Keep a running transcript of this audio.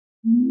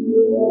Hello,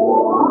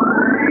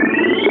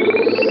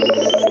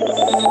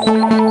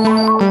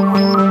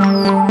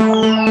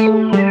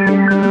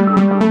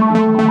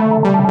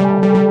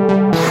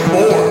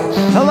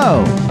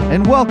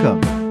 and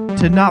welcome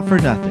to Not For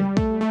Nothing,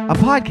 a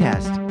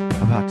podcast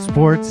about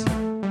sports,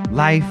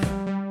 life,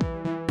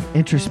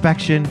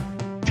 introspection,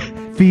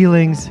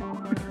 feelings,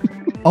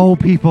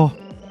 old people,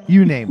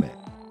 you name it.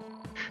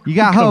 You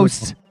got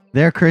hosts.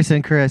 They're Chris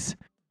and Chris.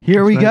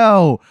 Here we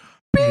go.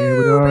 Here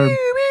we are.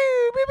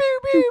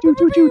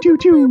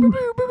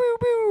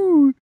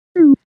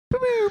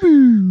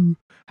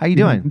 How you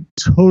doing?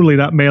 Totally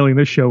not mailing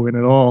this show in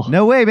at all.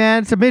 No way,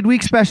 man. It's a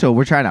midweek special.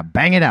 We're trying to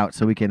bang it out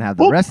so we can have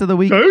the rest of the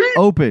week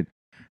open.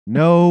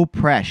 No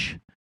press.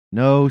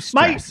 No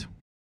stress.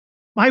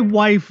 My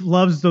wife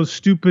loves those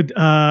stupid,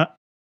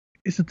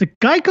 is it the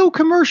Geico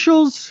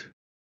commercials?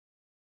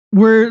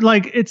 Where,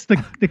 like, it's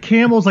the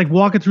camels, like,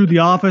 walking through the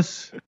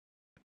office.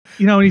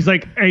 You know, and he's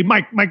like, hey,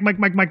 Mike,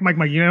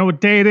 you know what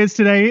day it is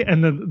today?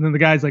 And then the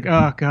guy's like,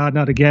 oh, God,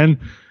 not again. And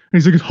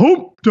he's like, it's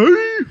hump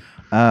day.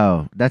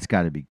 Oh, that's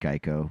got to be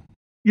Geico.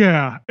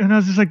 Yeah. And I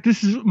was just like,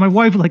 this is, my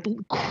wife, like,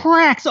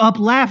 cracks up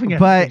laughing at me.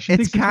 But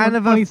it's kind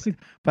of a,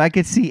 but I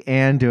could see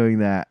Anne doing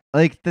that.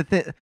 Like,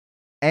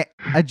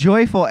 a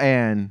joyful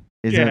Anne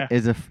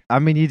is a, I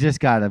mean, you just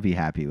got to be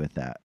happy with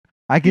that.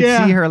 I could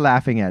see her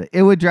laughing at it.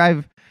 It would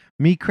drive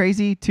me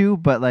crazy too,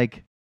 but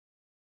like,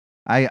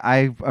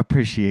 I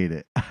appreciate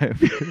it. I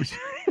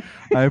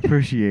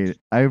appreciate it.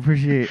 I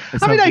appreciate.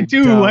 I mean, I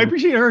do. Dumb. I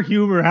appreciate her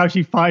humor, how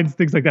she finds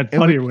things like that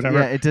funny or whatever.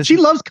 Yeah, she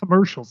loves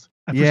commercials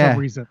for some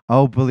reason.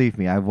 Oh, believe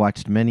me, I've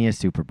watched many a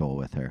Super Bowl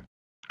with her.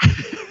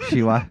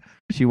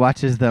 She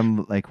watches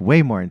them like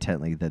way more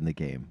intently than the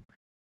game.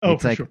 Oh,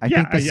 it's like sure. I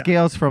think the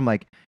scales from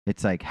like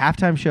it's like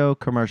halftime show,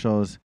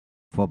 commercials,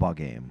 football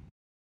game.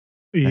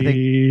 I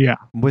think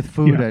with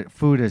food,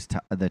 food is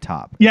the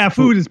top. Yeah,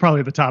 food is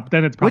probably the top.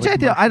 Then it's probably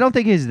I don't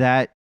think is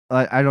that.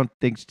 I don't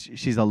think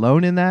she's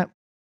alone in that.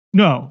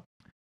 No,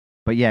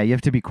 but yeah, you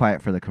have to be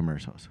quiet for the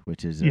commercials,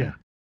 which is yeah.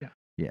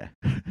 That's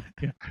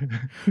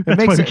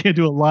why we can't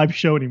do a live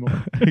show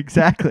anymore.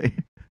 Exactly.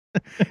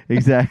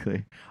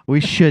 We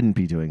shouldn't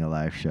be doing a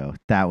live show.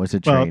 That was a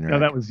train wreck. No,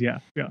 that was yeah.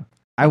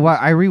 I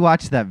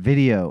rewatched that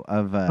video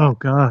of. Oh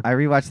God! I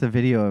rewatched the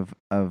video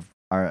of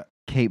our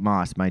Kate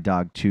Moss, my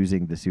dog,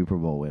 choosing the Super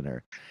Bowl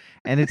winner,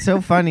 and it's so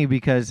funny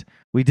because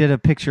we did a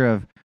picture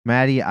of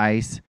Matty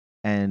Ice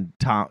and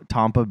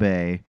Tampa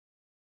Bay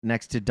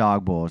next to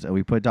dog bowls, and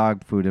we put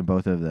dog food in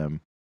both of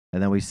them,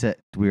 and then we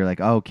were like,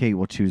 oh, Kate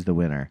will choose the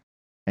winner,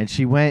 and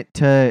she went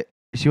to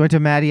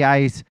Matty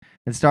Ice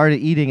and started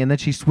eating, and then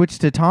she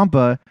switched to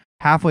Tampa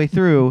halfway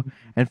through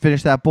and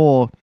finished that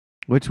bowl,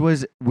 which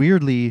was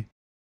weirdly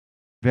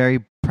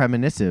very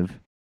premonitive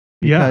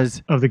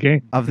because of the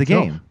game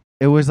game.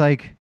 It was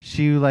like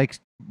she like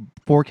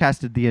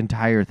forecasted the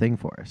entire thing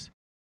for us.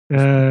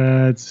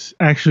 It's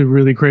actually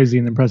really crazy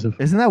and impressive.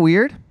 Isn't that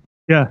weird?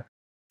 Yeah.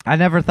 I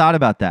never thought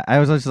about that. I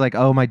was just like,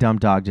 oh, my dumb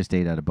dog just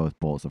ate out of both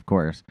bowls, of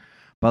course.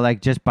 But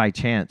like just by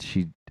chance,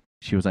 she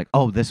was like,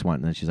 oh, this one.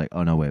 And then she's like,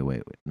 oh, no,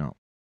 wait. No,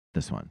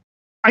 this one.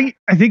 I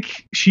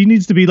think she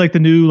needs to be like the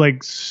new,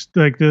 like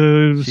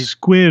the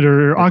squid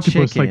or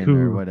octopus, like who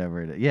or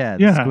whatever it is. Yeah,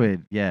 the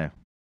squid. Yeah.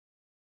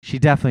 She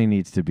definitely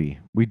needs to be.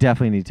 We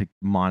definitely need to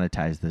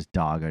monetize this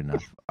dog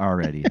enough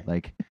already.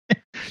 Like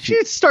she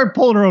needs to start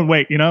pulling her own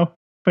weight,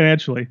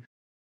 financially.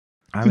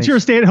 Since you're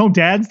a stay-at-home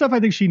dad and stuff, I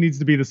think she needs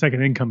to be the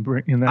second income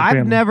in that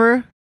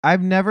family.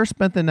 I've never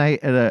spent the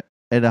night at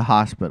a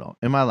hospital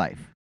in my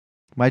life.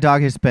 My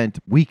dog has spent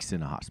weeks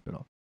in a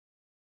hospital.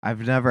 I've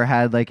never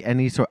had like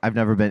I've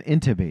never been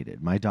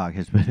intubated. My dog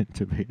has been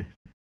intubated.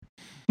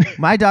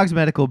 My dog's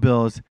medical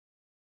bills,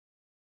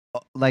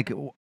 like,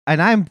 and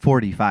I'm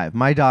 45.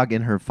 My dog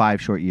in her 5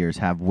 short years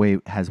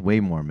has way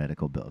more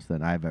medical bills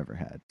than I've ever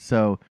had.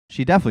 So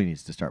she definitely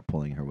needs to start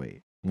pulling her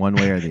weight one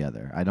way or the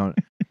other. I don't.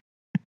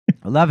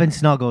 Love and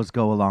snuggles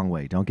go a long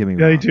way. Don't get me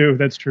wrong. They do.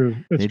 That's true.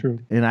 That's true.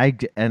 And I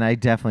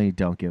definitely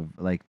don't give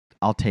like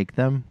I'll take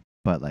them,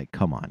 but like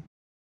come on,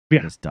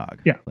 this dog.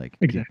 Yeah, like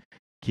exactly.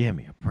 Give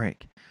me a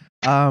break.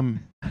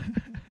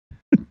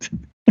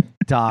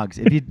 Dogs.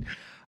 If you,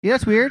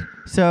 it's weird.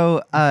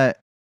 So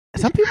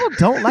some people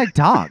don't like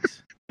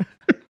dogs.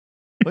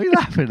 What are you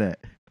laughing at?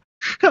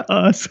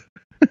 Us.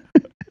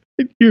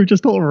 You're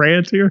just a little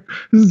rant here.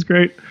 This is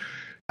great.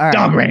 Right.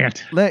 Dog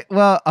rant.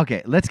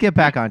 Okay. Let's get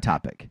back on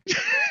topic.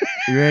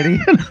 You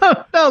ready?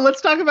 No, let's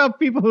talk about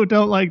people who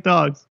don't like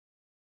dogs.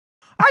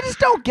 I just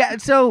don't get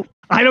it. So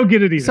I don't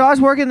get it either. So I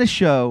was working the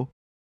show,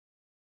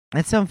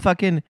 and some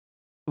fucking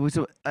for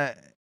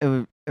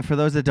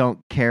those that don't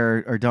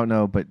care or don't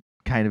know, but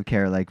kind of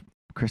care, like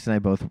Chris and I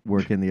both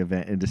work in the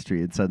event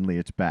industry, and suddenly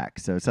it's back.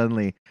 So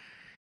suddenly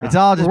it's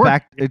all just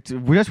back.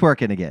 We're just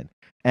working again,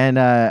 and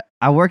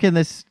I work in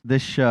this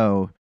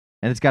show.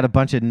 And it's got a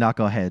bunch of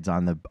knuckleheads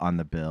on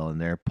the bill, and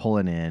they're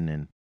pulling in.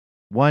 And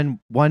one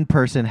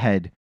person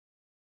had,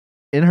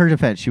 in her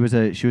defense, she was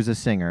a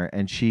singer,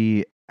 and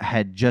she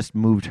had just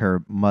moved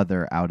her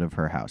mother out of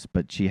her house,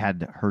 but she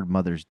had her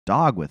mother's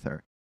dog with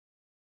her.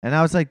 And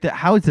I was like,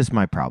 how is this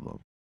my problem?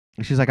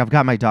 she's like, I've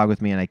got my dog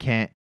with me and I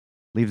can't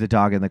leave the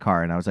dog in the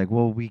car. And I was like,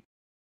 well,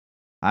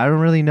 I don't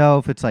really know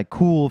if it's like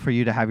cool for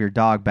you to have your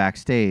dog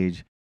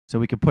backstage, so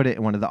we could put it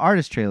in one of the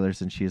artist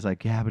trailers. And she's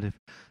like, yeah, but if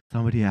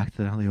somebody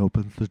accidentally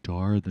opens the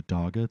door, the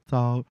dog gets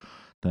out.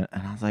 And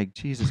I was like,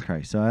 Jesus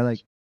Christ. So I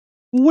like,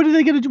 What is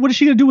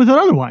she gonna do with it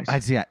otherwise?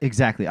 yeah,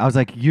 exactly. I was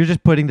like, you're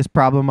just putting this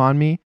problem on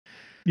me.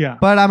 Yeah.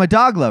 But I'm a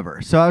dog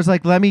lover. So I was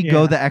like, let me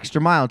go Yeah. the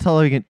extra mile.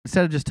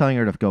 Instead of just telling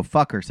her to go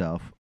fuck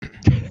herself,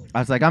 I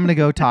was like, I'm going to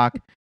go talk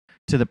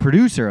to the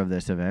producer of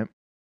this event,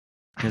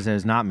 because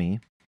it's not me.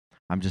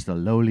 I'm just a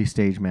lowly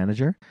stage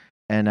manager.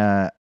 And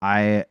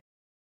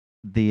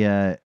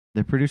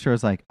the producer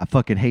was like, I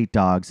fucking hate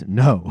dogs.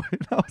 No.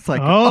 And I was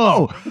like,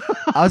 oh.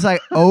 I was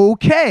like,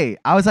 okay.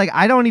 I was like,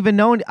 I don't even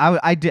know.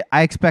 I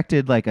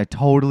expected like a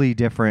totally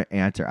different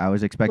answer. I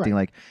was expecting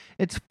like,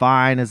 it's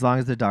fine as long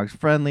as the dog's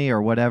friendly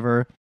or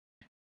whatever.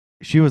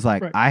 She was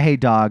like, I hate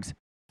dogs.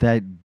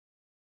 That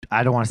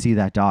I don't want to see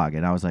that dog.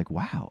 And I was like,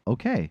 wow,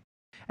 okay.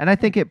 And I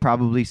think it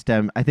probably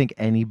I think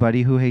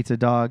anybody who hates a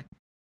dog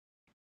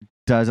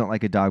doesn't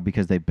like a dog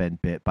because they've been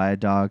bit by a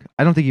dog.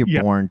 I don't think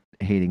you're born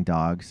hating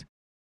dogs.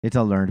 It's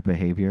a learned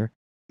behavior.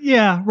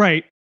 Yeah,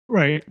 right.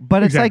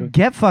 But it's like,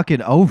 get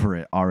fucking over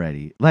it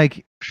already.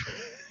 Like,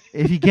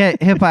 if you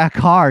get hit by a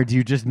car, do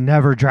you just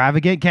never drive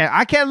again?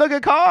 I can't look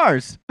at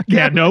cars.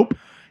 Yeah, nope.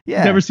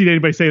 Yeah. Never seen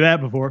anybody say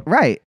that before.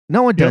 Right.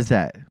 No one does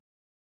that.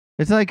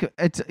 It's like,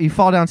 you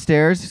fall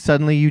downstairs,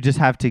 suddenly you just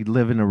have to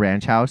live in a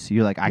ranch house.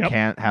 You're like, I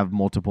can't have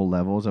multiple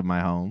levels of my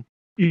home.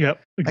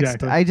 Yep,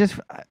 exactly.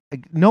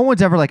 No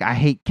one's ever like, I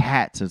hate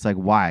cats. It's like,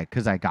 why?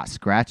 Because I got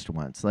scratched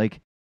once. Like,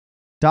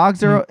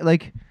 dogs are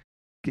like,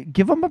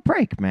 give them a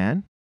break,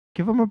 man.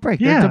 Give them a break.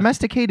 Yeah. They're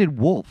domesticated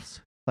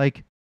wolves.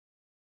 Like,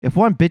 if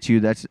one bit you,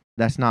 that's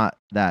not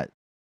that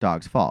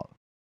dog's fault.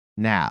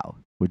 Now,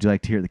 would you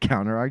like to hear the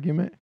counter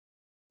argument?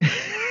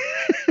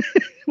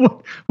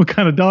 What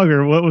kind of dog,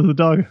 or what was the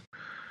dog?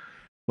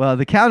 Well,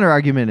 the counter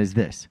argument is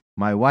this.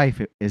 My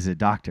wife is a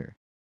doctor.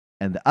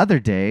 And the other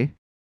day,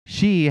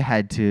 she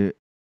had to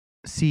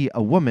see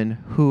a woman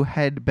who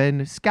had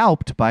been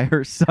scalped by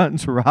her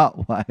son's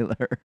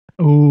Rottweiler.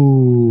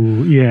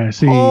 Oh, yeah.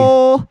 See,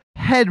 whole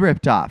head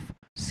ripped off,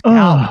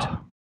 scalped.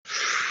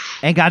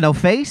 Ain't got no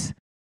face,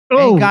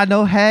 ain't got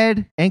no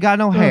head, ain't got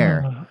no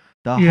hair.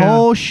 The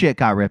whole shit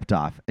got ripped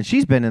off, and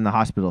she's been in the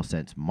hospital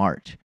since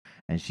March,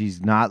 and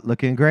she's not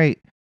looking great.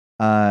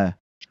 Now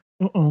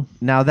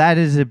that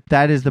is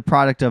the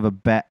product of a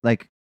bad,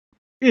 like,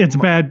 it's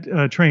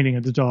bad training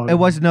of the dog. It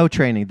was no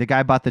training. The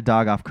guy bought the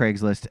dog off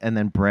Craigslist and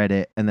then bred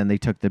it, and then they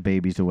took the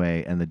babies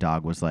away, and the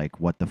dog was like,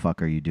 "What the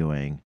fuck are you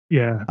doing?"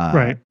 Yeah,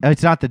 right.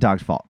 It's not the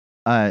dog's fault.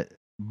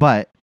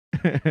 But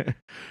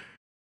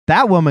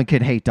that woman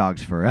can hate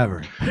dogs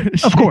forever.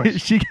 Of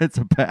course. She gets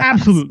a pass.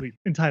 Absolutely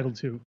entitled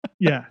to.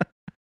 Yeah.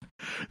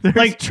 There's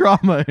like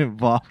trauma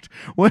involved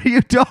when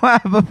you don't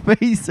have a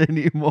face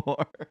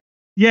anymore.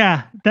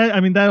 Yeah. That's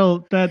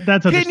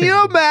Can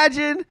you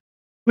imagine?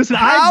 Listen,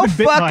 how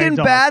fucking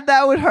bad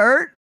that would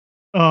hurt?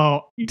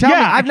 Oh, tell me.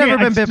 I've never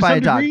been bit by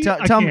a dog.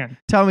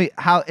 Tell me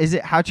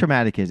how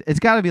traumatic is it? It's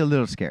got to be a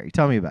little scary.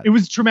 Tell me about it. It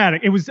was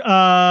traumatic. It was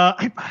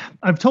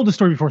I've told the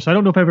story before, so I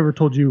don't know if I've ever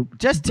told you.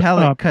 Just tell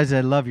it, because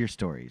I love your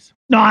stories.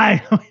 No, I'm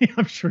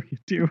sure you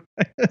do.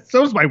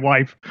 So is my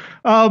wife.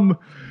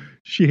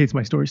 She hates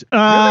my stories.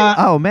 Really?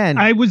 Oh man.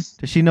 Does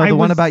she know the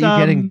one about you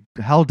getting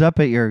held up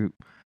at your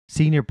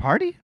senior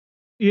party?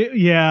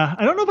 Yeah,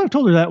 I don't know if I've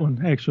told her that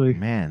one actually.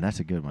 Man, that's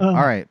a good one. All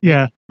right.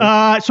 Yeah.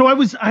 So I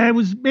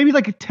was maybe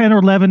like 10 or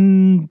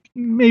 11,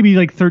 maybe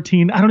like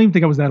 13. I don't even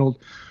think I was that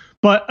old.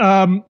 But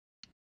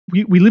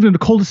we lived in a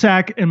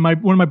cul-de-sac, and one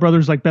of my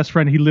brother's like best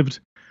friend, he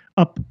lived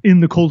up in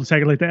the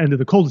cul-de-sac at like the end of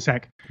the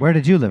cul-de-sac. Where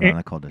did you live on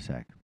the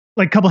cul-de-sac?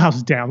 Like a couple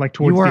houses down, like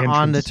towards the entrance. You were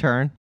on the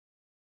turn?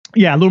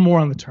 Yeah, a little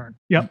more on the turn.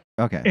 Yep.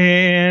 Okay.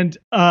 And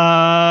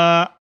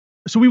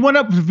so we went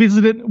up to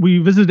visit. We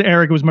visited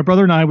Eric. It was my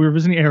brother and I. We were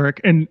visiting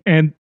Eric, and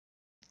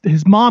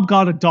his mom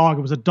got a dog.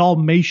 It was a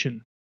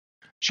Dalmatian.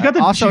 She got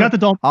the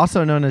dog,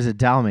 also known as a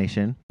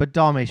Dalmatian, but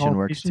Dalmatian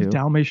works too.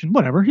 Dalmatian,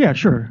 whatever. Yeah,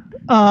 sure.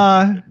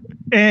 And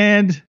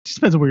it just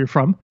depends on where you're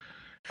from.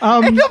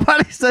 If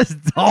nobody says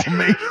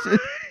Dalmatian.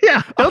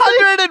 Yeah,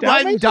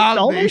 101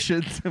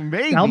 Dalmatians.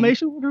 Maybe.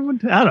 Dalmatian.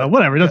 I don't know.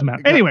 Whatever. It doesn't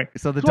matter. Anyway,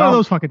 so it's one of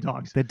those fucking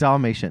dogs. The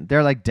Dalmatian.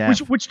 They're like deaf.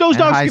 Which those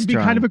dogs can be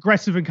kind of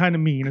aggressive and kind of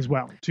mean as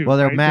well too. Well,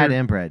 they're mad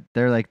inbred.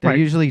 They're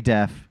usually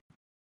deaf.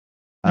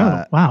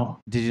 Oh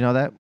wow! Did you know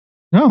that?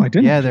 No, I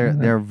didn't. Yeah,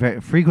 they're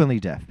very frequently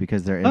deaf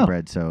because they're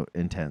inbred so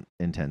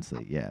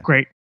intensely. Yeah.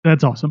 Great.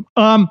 That's awesome.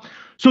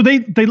 So they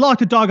locked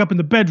the dog up in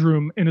the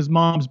bedroom, in his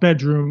mom's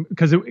bedroom,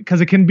 because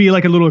it can be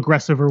like a little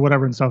aggressive or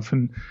whatever and stuff,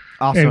 and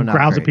also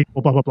growls at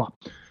people, blah blah blah.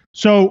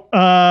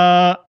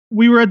 So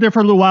we were there for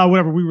a little while,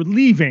 whatever. We were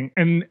leaving,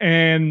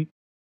 and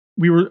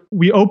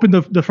we opened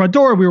the front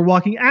door. We were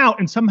walking out,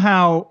 and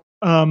somehow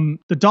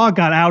the dog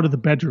got out of the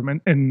bedroom,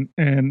 and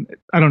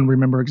I don't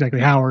remember exactly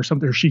how or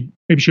something. Or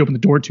maybe she opened the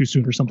door too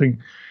soon or something,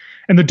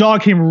 and the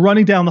dog came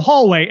running down the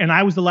hallway, and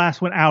I was the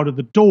last one out of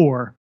the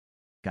door.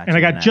 Got and I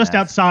you in got that just ass.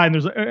 outside, and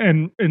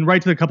there's and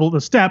right to the couple of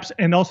the steps,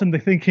 and all of a sudden the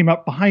thing came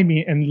up behind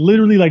me and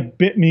literally like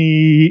bit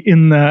me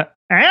in the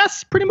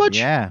ass, pretty much.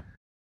 Yeah.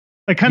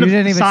 Like kind You of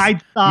didn't even side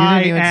you thigh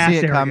didn't even ass see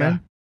it area. coming.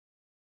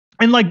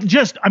 And like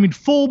just, I mean,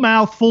 full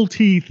mouth, full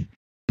teeth,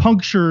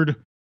 punctured,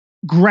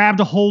 grabbed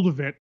a hold of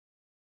it,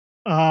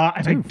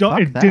 and Dude, it fuck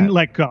didn't that.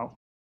 let go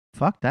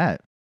Fuck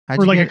that. How'd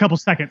for you like a get- couple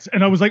seconds,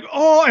 and I was like,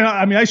 oh, and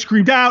I mean, I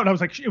screamed out, and I was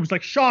like, it was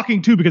like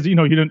shocking too because you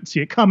didn't see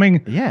it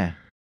coming. Yeah.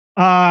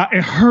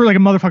 It hurt like a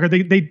motherfucker.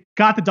 They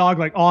got the dog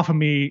like off of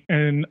me,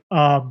 and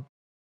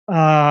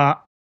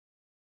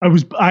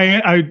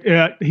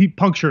he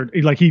punctured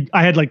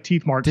I had like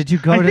teeth marks. Did you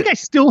go I to think I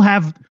still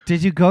have.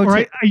 Did you go Or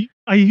to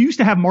I used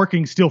to have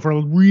markings still for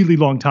a really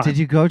long time. Did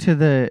you go to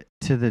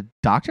the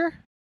doctor?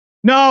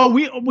 No,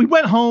 we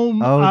went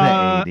home. Oh,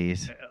 the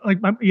 80s.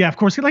 Yeah, of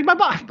course. Like my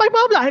mom.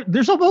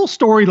 There's a whole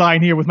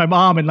storyline here with my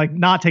mom and like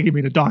not taking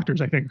me to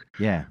doctors. I think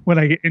Yeah. when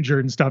I get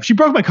injured and stuff. She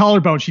broke my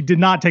collarbone. She did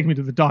not take me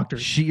to the doctor.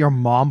 Your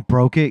mom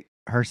broke it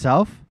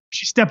herself?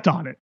 She stepped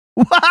on it.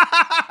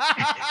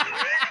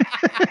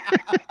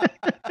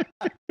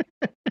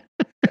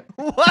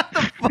 What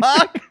the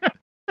fuck?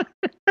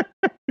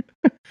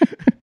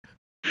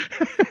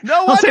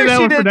 No I'll say wonder that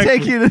she one for didn't next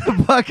take week. you to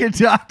the fucking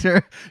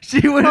doctor.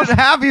 She wouldn't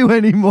have you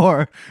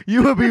anymore.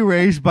 You would be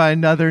raised by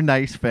another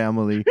nice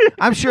family.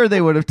 I'm sure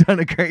they would have done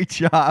a great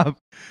job.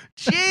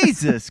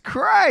 Jesus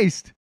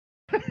Christ.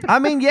 I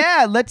mean,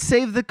 yeah, let's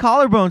save the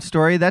collarbone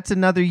story. That's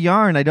another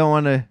yarn. I don't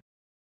want to,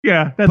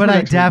 Yeah, that's but for I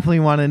next week. definitely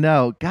want to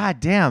know. God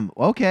damn.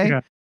 Okay.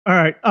 Yeah. All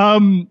right.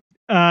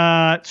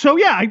 So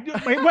yeah, I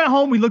went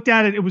home. We looked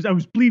at it. I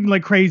was bleeding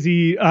like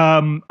crazy.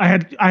 I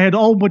had a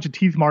whole bunch of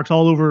teeth marks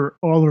all over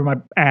my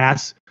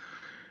ass.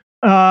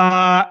 And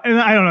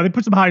I don't know. They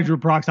put some hydrogen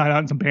peroxide on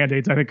and some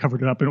Band-Aids. I think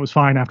covered it up, and it was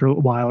fine after a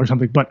while or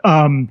something. But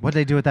What'd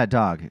they do with that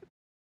dog?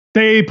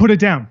 they put it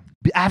down.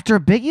 After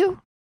it bit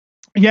you?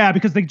 Yeah,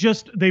 because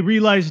they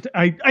realized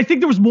I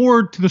think there was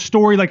more to the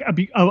story like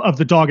of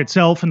the dog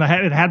itself, and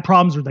it had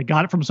problems, or they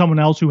got it from someone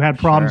else who had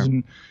problems, Sure.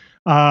 and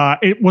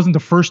it wasn't the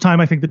first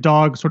time I think the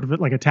dog sort of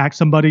like attacked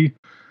somebody.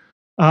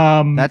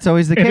 That's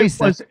always the and case.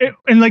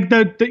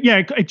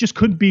 it just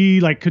couldn't be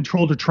like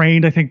controlled or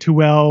trained, I think, too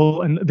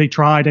well, and they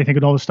tried, I think,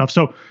 and all this stuff.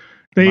 So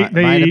they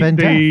Might have been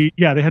they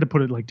had to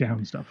put it like down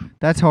and stuff.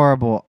 That's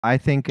horrible. I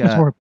think That's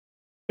horrible.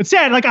 It's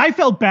sad. Like I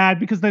felt bad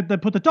because they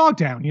put the dog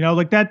down.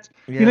 Like that.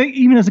 Yeah.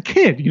 Even as a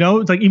kid,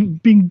 it's like even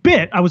being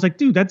bit. I was like,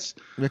 dude, it's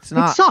that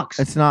not sucks.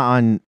 It's not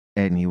on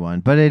anyone,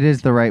 but it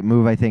is the right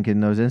move, I think,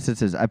 in those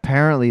instances.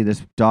 Apparently,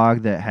 this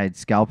dog that had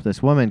scalped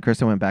this woman,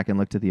 Kristen went back and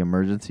looked at the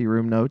emergency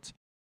room notes,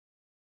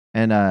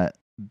 and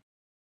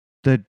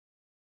the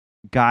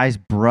guy's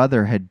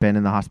brother had been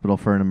in the hospital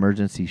for an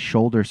emergency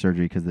shoulder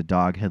surgery because the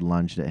dog had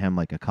lunged at him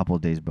like a couple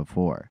of days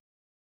before.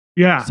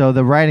 Yeah. So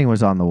the writing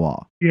was on the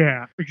wall.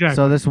 Yeah. Exactly.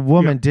 So this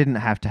woman didn't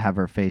have to have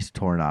her face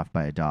torn off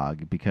by a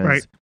dog because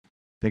Right.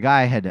 the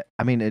guy had,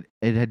 I mean, it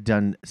had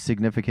done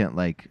significant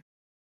like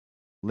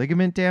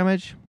ligament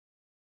damage.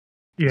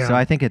 Yeah. So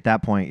I think at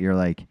that point you're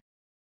like,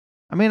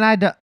 I mean, I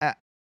mean,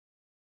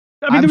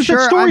 I'm there was sure,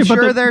 that story,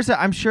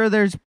 I'm sure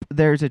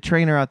there's a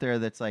trainer out there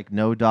that's like,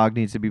 no dog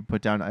needs to be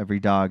put down. Every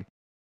dog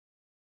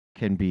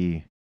can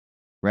be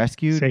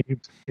rescued.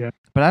 saved. Yeah.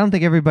 But I don't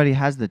think everybody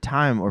has the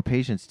time or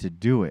patience to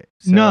do it.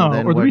 So No,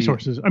 then or the what do you-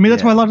 resources. I mean,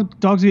 that's Yeah. why a lot of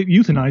dogs get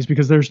euthanized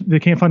because they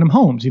can't find them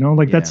homes. Yeah.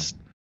 That's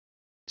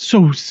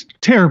so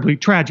terribly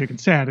tragic and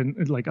sad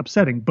and like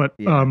upsetting. But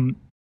Yeah.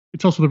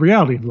 it's also the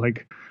reality of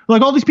like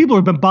all these people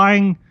have been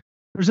buying.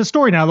 There's a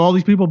story now that all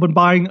these people have been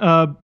buying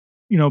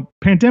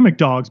pandemic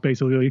dogs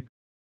basically,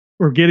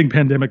 or getting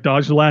pandemic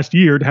dogs the last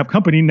year to have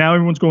company. Now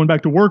everyone's going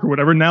back to work or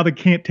whatever. Now they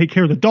can't take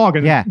care of the dog,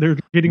 and Yeah. they're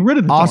getting rid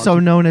of the Also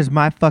dog. known as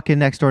my fucking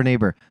next door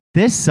neighbor.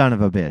 This son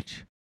of a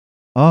bitch.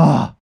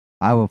 Oh,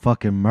 I will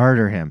fucking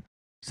murder him.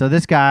 So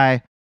this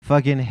guy,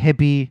 fucking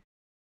hippie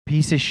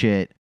piece of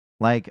shit,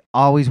 like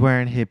always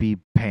wearing hippie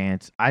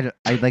pants. I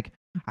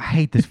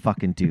hate this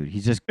fucking dude.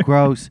 He's just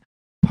gross,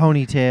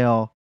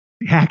 ponytail.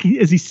 Hacking?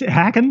 Is he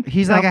hacking?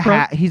 He's like a out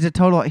front? hat.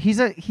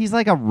 He's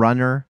like a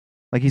runner.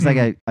 Like he's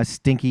like a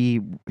stinky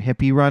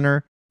hippie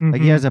runner.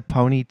 Like he Mhm. has a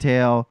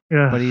ponytail,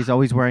 Yeah. but he's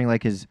always wearing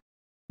like his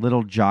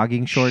little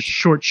jogging shorts.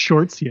 Short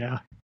shorts. Yeah.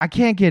 I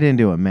can't get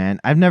into him, man.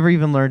 I've never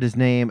even learned his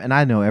name, and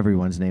I know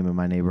everyone's name in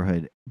my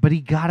neighborhood. But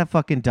he got a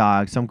fucking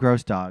dog, some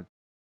gross dog,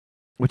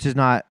 which is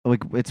not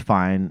like it's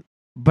fine.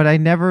 But I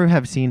never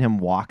have seen him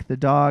walk the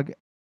dog,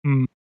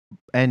 Mm.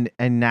 and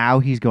now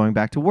he's going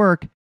back to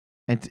work,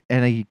 and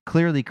he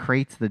clearly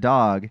crates the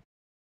dog,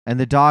 and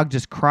the dog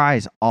just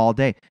cries all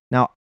day.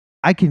 Now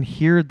I can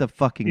hear the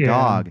fucking Yeah.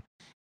 dog.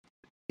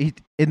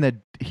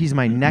 He's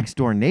my next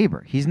door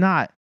neighbor. He's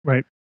not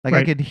Right. like I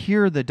Right. could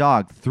hear the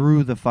dog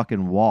through the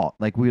fucking wall.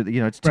 Like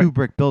it's two Right.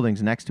 brick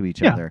buildings next to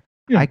each Yeah. other.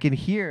 Yeah. I can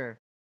hear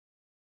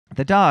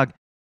the dog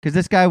because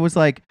this guy was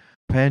like,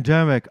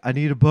 "Pandemic, I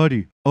need a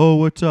buddy. Oh,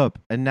 what's up?"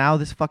 And now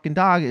this fucking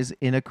dog is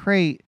in a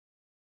crate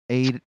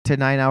 8 to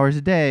 9 hours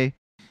a day,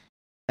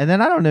 and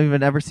then I don't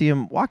even ever see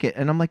him walk it.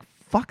 And I'm like,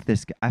 "Fuck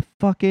this guy! I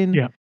fucking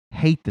Yeah.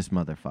 hate this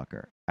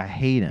motherfucker. I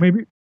hate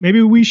him."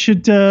 Maybe we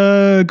should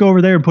go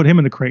over there and put him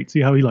in the crate.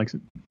 See how he likes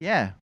it.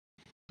 Yeah.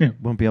 Yeah.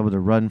 Won't be able to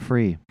run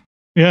free.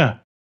 Yeah.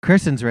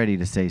 Kristen's ready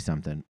to say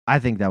something. I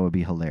think that would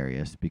be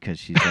hilarious because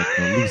she's like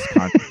the least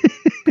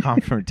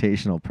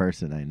confrontational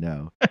person I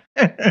know.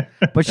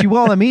 But she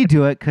won't let me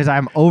do it because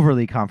I'm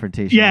overly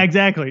confrontational. Yeah,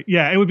 exactly.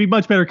 Yeah, it would be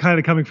much better kind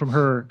of coming from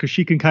her because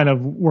she can kind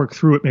of work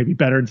through it maybe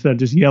better instead of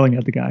just yelling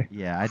at the guy.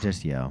 Yeah, I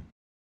just yell.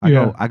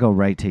 Yeah. I go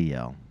right to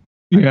yell.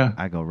 Yeah.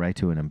 I go right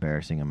to an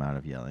embarrassing amount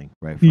of yelling.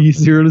 Right.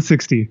 0 to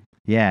 60.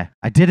 Yeah,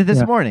 I did it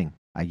this morning.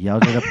 I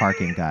yelled at a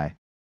parking guy.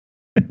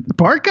 The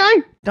park guy?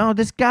 No,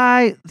 this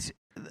guy.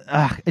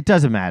 It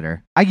doesn't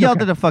matter. I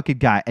yelled at a fucking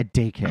guy at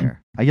daycare.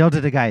 I yelled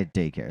at a guy at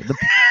daycare.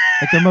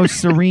 Like the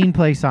most serene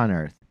place on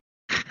earth.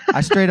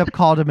 I straight up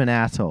called him an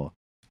asshole.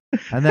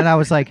 And then I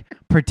was like,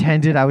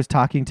 pretended I was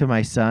talking to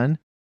my son.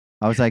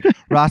 I was like,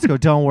 Roscoe,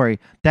 don't worry.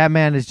 That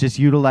man is just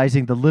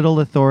utilizing the little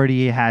authority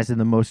he has in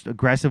the most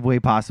aggressive way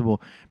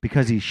possible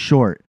because he's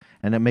short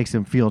and it makes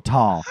him feel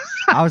tall.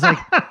 I was like,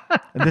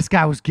 and this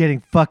guy was getting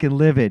fucking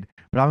livid.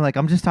 But I'm like,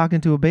 I'm just talking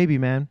to a baby,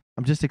 man.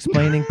 I'm just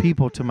explaining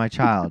people to my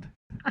child.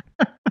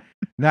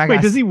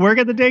 Wait, does he work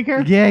at the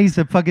daycare? Yeah, he's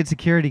the fucking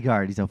security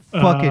guard. He's a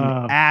fucking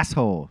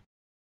asshole.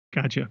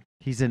 Gotcha.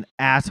 He's an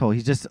asshole.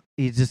 He's just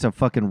a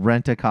fucking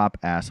rent-a-cop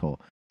asshole.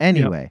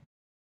 Anyway,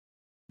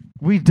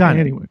 we've done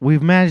it.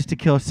 We've managed to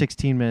kill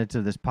 16 minutes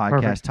of this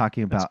podcast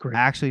talking about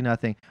actually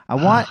nothing. I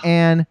want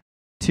Anne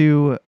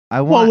to...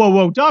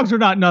 Whoa. Dogs are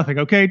not nothing,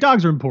 okay?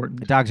 Dogs are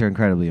important. Dogs are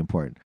incredibly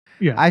important.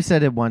 Yeah. I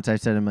said it once.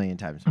 I've said it a million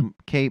times.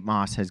 Kate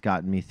Moss has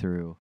gotten me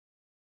through...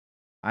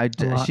 I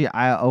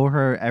owe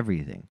her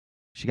everything.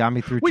 She got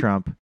me through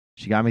Trump.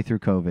 She got me through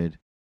COVID.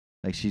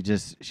 Like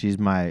she's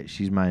my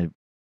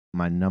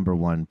number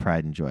one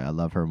pride and joy. I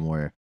love her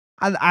more.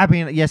 I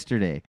mean,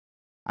 yesterday,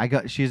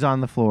 she's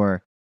on the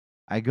floor.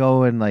 I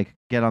go and like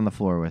get on the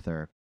floor with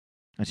her,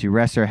 and she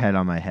rests her head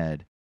on my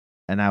head,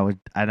 and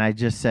I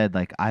just said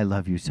like, I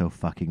love you so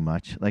fucking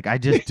much. Like I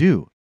just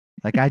do.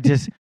 Like I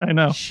just I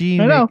know.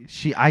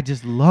 I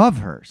just love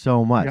her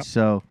so much. Yep.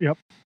 So yep.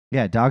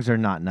 Yeah, dogs are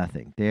not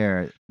nothing.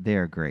 They're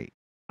great.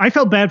 I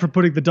felt bad for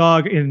putting the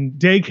dog in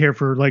daycare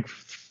for like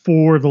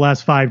 4 of the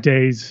last 5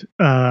 days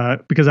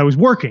because I was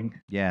working.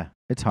 Yeah,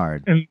 it's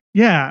hard. And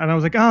I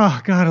was like,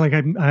 oh god, like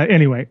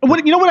anyway.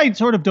 What I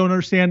sort of don't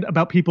understand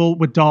about people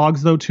with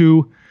dogs though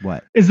too?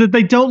 What? Is that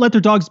they don't let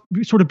their dogs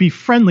sort of be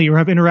friendly or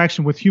have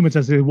interaction with humans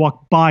as they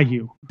walk by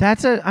you.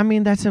 That's a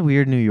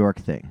weird New York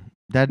thing.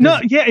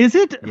 Is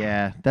it?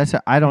 Yeah,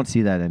 I don't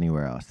see that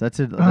anywhere else.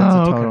 That's a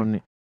total.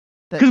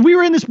 Because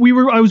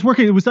I was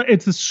working.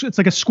 It's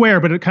like a square,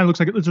 but it kind of looks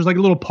like there's like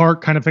a little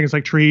park kind of thing. It's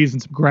like trees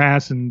and some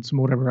grass and some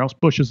whatever else,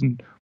 bushes and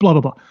blah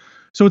blah blah.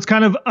 So it's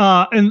kind of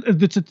and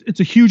it's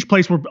a huge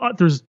place where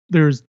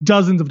there's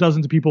dozens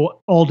of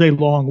people all day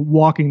long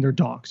walking their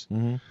dogs,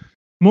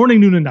 morning,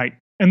 noon, and night,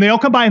 and they all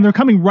come by and they're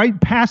coming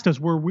right past us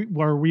where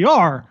we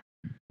are,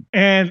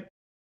 and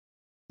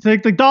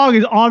the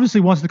dog obviously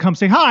wants to come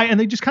say hi, and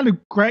they just kind of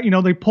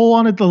they pull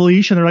on the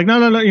leash and they're like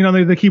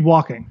no, they keep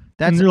walking.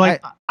 And you're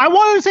like, I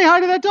wanted to say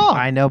hi to that dog.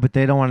 I know, but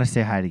they don't want to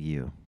say hi to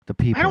you. The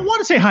people. I don't want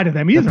to say hi to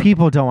them either. The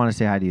people don't want to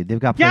say hi to you. They've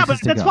got places to go. Yeah,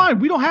 but that's fine.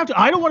 We don't have to.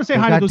 I don't want to say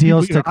hi to those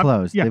people. They've got deals to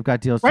close. They've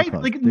got deals to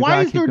close. Like,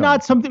 why is there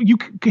not something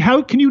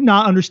how can you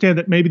not understand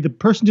that maybe the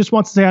person just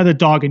wants to say hi to the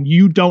dog and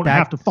you don't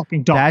have to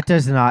fucking dog? That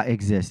does not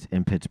exist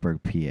in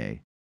Pittsburgh, PA.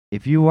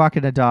 If you walk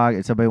in a dog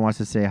and somebody wants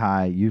to say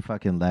hi, you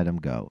fucking let them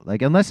go.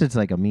 Like, unless it's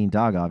like a mean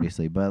dog,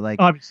 obviously. But like,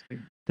 obviously,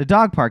 the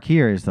dog park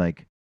here is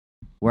like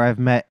where I've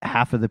met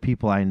half of the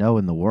people I know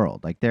in the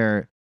world. Like,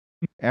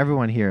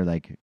 everyone here,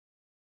 like,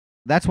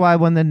 that's why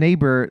when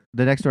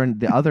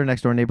the other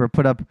next door neighbor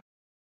put up,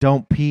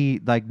 don't pee,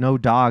 like no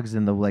dogs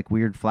in the like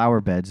weird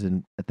flower beds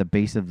and at the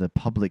base of the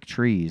public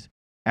trees.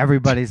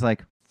 Everybody's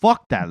like,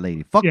 fuck that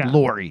lady. Fuck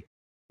Lori.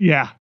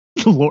 Yeah.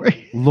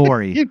 Lori.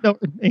 You know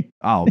her name.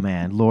 Oh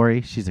man,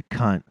 Lori, she's a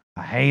cunt.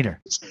 I hate her.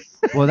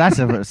 Well, that's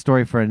a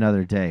story for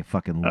another day.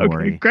 Fucking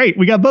Lori. Okay, great.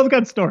 We both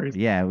got stories.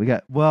 Yeah,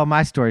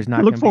 my story's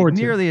not going to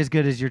be nearly as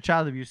good as your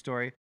child abuse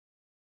story.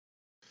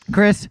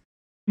 Chris,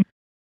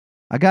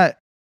 I got,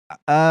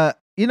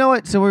 you know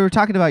what? So we were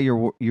talking about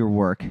your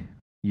work,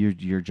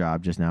 your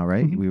job just now,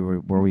 right?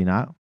 Mm-hmm. Were we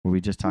not? Were we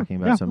just talking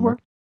about some work,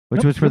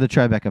 which was for the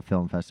Tribeca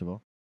Film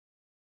Festival?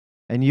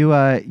 And you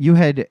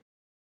had,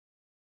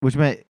 which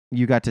meant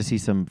you got to see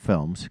some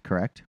films,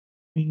 correct?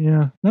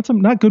 Yeah,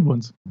 not good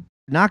ones.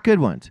 Not good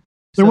ones.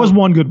 There was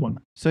one good one.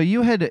 So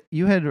you had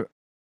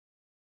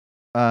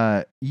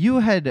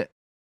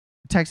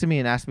texted me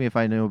and asked me if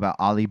I knew about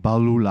Ali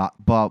Bolala.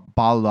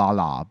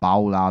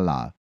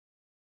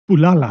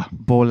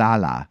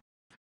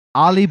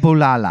 Ali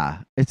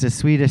Bolala. It's a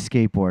Swedish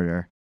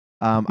skateboarder.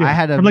 I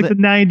had from like the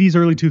 90s,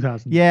 early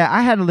 2000s. Yeah,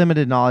 I had a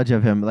limited knowledge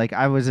of him. Like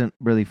I wasn't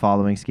really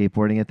following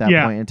skateboarding at that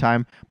point in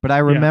time, but I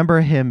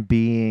remember him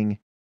being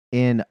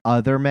in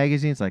other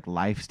magazines, like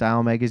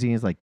lifestyle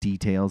magazines, like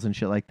Details and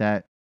shit like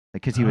that.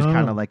 Like, because he was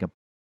kind of like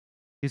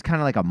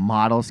a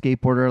model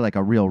skateboarder, like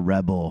a real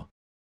rebel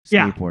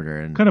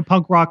skateboarder, and kind of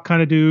punk rock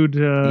kind of dude.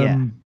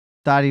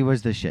 thought he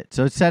was the shit.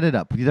 So set it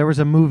up. There was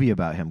a movie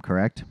about him,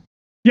 correct?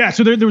 Yeah,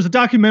 so there was a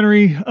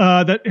documentary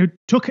that it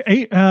took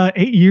 8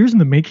 years in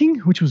the making,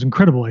 which was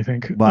incredible, I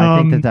think. Well,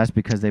 I think that's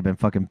because they've been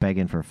fucking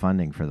begging for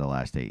funding for the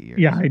last 8 years.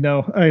 Yeah, I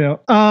know.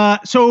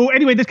 So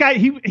anyway, this guy,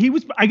 he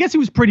was, I guess he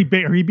was pretty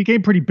big, or he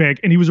became pretty big,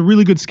 and he was a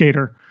really good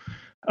skater.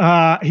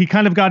 He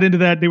kind of got into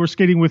that. They were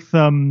skating with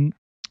some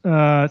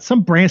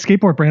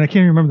skateboard brand. I can't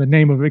even remember the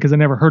name of it because I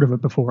never heard of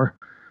it before,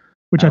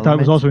 which I thought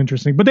was also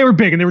interesting. But they were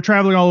big, and they were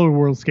traveling all over the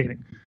world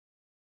skating.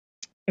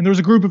 And there was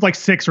a group of like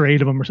 6 or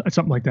 8 of them or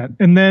something like that.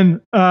 And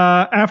then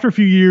after a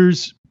few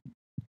years,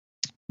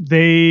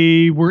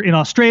 they were in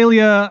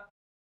Australia,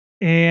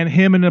 and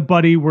him and a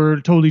buddy were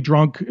totally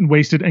drunk and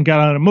wasted and got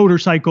on a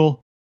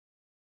motorcycle.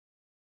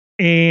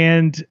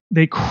 And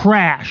they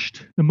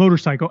crashed the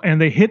motorcycle,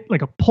 and they hit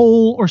like a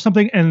pole or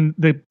something. And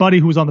the buddy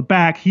who was on the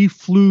back, he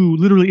flew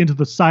literally into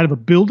the side of a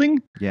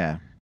building. Yeah.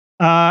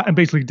 And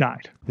basically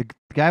died. The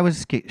guy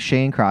was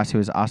Shane Cross, who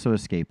was also a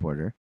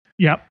skateboarder.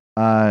 Yep.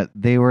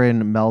 They were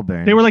in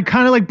Melbourne. They were like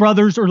kind of like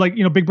brothers, or like,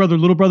 big brother,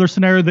 little brother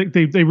scenario.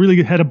 They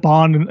really had a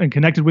bond and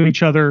connected with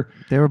each other.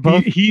 They were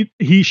both.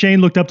 Shane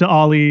looked up to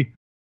Ollie.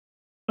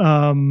 They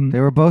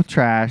were both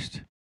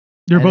trashed.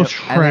 They're both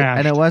trashed.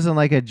 And it wasn't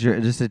like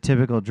just a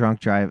typical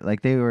drunk drive.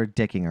 Like they were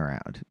dicking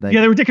around. Like,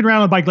 yeah, they were dicking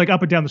around on the bike, like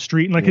up and down the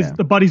street. And like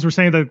the buddies were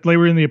saying that they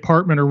were in the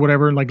apartment or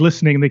whatever, and like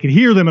listening, and they could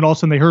hear them, and all of a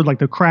sudden they heard like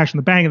the crash and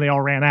the bang, and they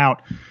all ran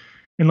out.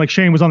 And like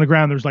Shane was on the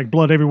ground. There's like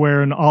blood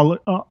everywhere, and Ollie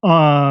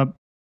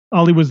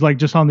was like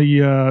just on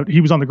the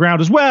he was on the ground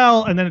as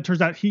well. And then it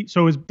turns out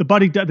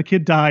the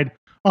kid died.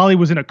 Ollie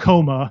was in a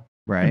coma,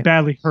 right, and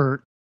badly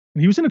hurt,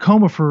 and he was in a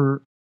coma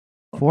for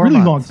a 4 really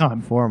months. long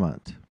time. 4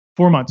 months.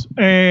 4 months.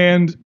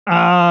 And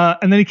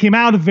then he came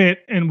out of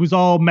it and was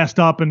all messed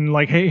up, and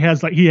like he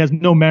has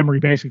no memory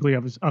basically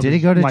of his. Did he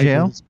go to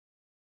jail?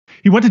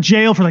 He went to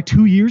jail for like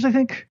 2 years, I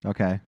think.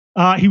 Okay.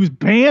 He was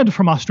banned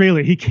from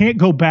Australia. He can't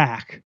go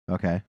back.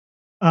 Okay.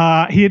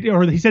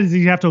 He said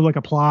he'd have to like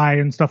apply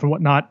and stuff and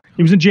whatnot.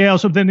 He was in jail,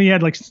 so then he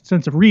had like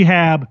sense of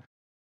rehab.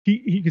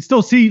 He could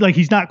still see like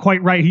he's not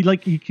quite right.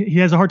 He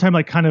has a hard time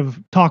like kind of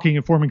talking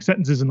and forming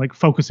sentences and like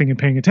focusing and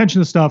paying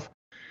attention to stuff.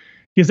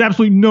 He has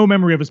absolutely no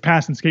memory of his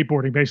past in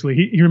skateboarding.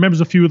 Basically, he remembers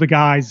a few of the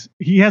guys.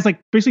 He has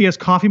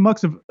coffee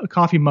mugs of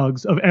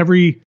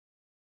every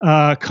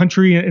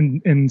country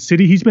and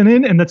city he's been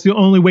in, and that's the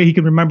only way he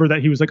can remember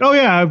that he was like, oh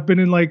yeah, I've been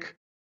in like,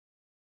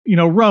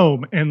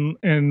 Rome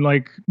and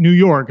like New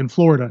York and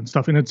Florida and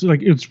stuff. And it's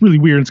like, it's really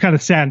weird. It's kind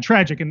of sad and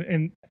tragic.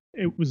 And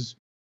it was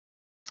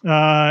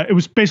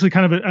basically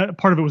kind of a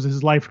part of it was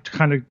his life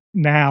kind of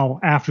now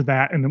after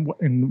that,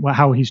 and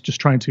how he's just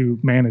trying to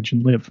manage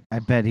and live. I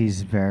bet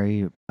he's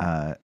very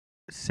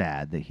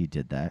sad that he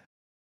did that.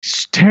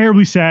 He's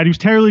terribly sad. He was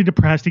terribly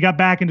depressed. He got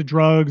back into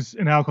drugs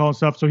and alcohol and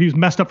stuff. So he was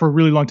messed up for a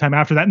really long time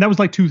after that. And that was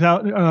like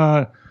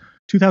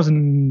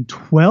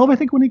 2012, I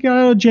think, when he got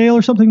out of jail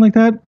or something like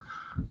that.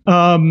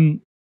 So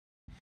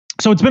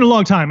it's been a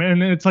long time,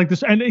 and it's like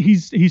this, and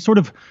he's sort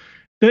of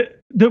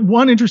the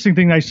one interesting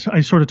thing I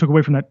sort of took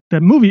away from that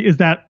movie is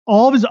that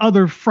all of his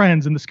other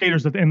friends and the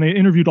skaters and they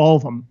interviewed all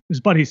of them,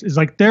 his buddies, is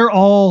like they're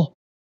all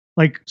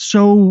like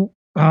so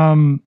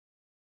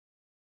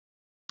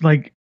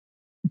like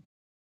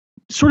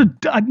sort of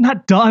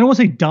not dumb. I don't want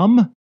to say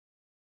dumb,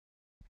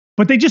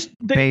 but basic.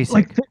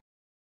 Like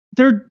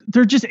they're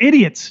just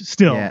idiots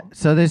still. Yeah.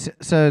 So this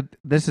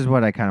is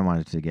what I kind of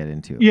wanted to get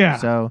into. Yeah.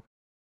 So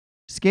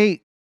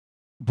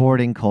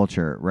skateboarding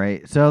culture,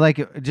 right? So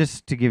like,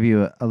 just to give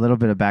you a little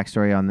bit of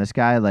backstory on this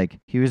guy, like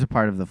he was a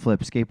part of the Flip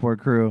skateboard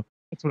crew.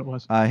 That's what it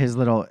was.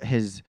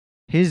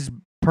 His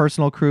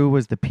personal crew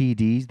was the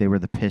PDs. They were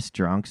the pissed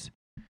drunks.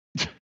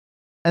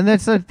 And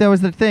that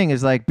was the thing,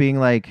 is like being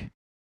like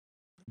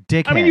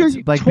dickheads. I mean, you're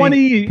like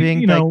 20,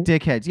 being like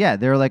dickheads. Yeah,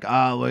 they were like,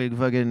 oh, like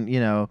fucking,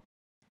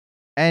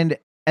 And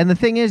the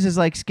thing is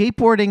like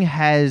skateboarding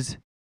has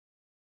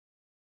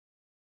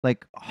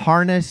like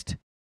harnessed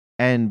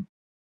and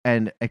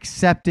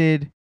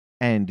accepted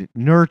and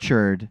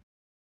nurtured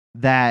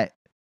that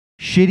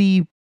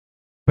shitty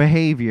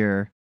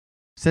behavior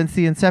since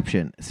the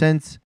inception,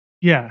 since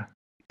LA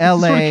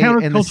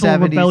in the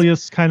 70s.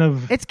 Rebellious kind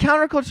of. It's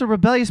countercultural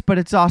rebellious, but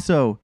it's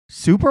also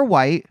super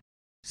white,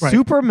 right,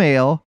 super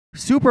male,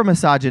 super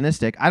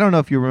misogynistic. I don't know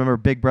if you remember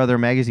Big Brother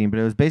magazine, but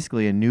it was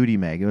basically a nudie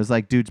mag. It was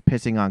like dudes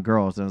pissing on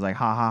girls, and it was like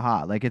ha ha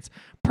ha. Like it's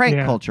prank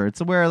culture.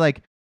 It's where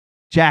like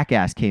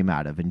Jackass came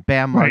out of, and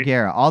Bam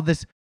Margera, all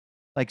this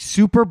like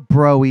super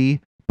bro-y,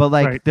 but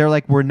like they're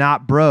like, we're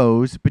not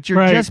bros, but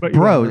you're just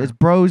bros. It's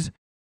bros.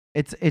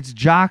 It's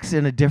jocks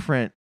in a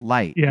different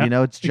light. Yeah,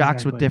 it's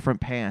jocks with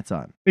different pants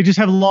on. They just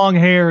have long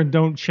hair and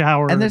don't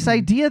shower. And this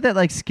idea that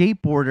like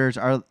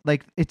skateboarders are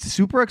like, it's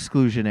super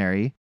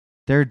exclusionary.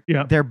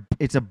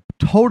 It's a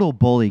total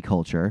bully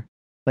culture.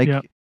 Like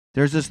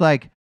there's this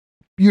like,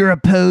 you're a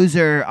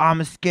poser, I'm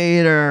a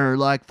skater,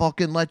 like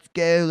fucking let's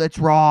go, let's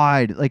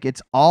ride. Like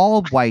it's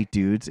all white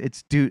dudes.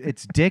 It's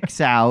dicks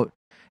out.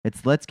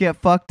 It's let's get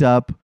fucked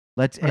up.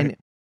 And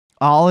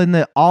all in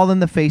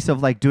the face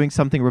of like doing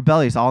something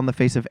rebellious, all in the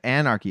face of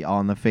anarchy,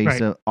 all in the face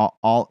Right. of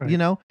all Right. you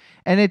know,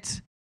 and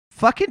it's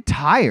fucking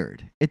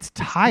tired. It's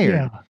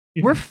tired.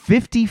 Yeah. We're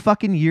 50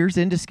 fucking years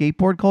into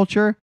skateboard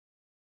culture,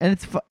 and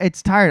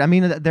it's tired. I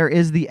mean, there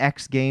is the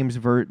X Games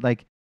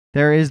like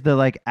there is the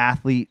like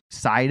athlete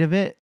side of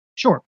it,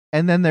 Sure.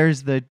 and then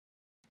there's the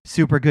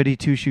super goody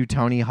two shoe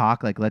Tony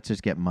Hawk, like let's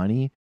just get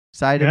money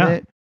side Yeah. of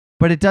it.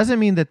 But it doesn't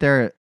mean that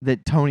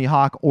that Tony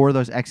Hawk or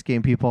those X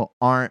Game people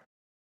aren't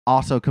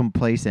also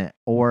complacent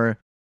or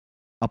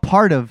a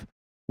part of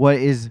what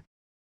is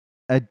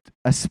a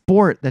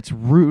sport that's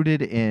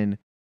rooted in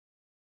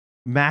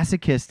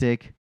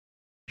masochistic,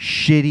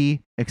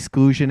 shitty,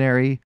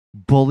 exclusionary,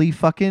 bully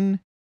fucking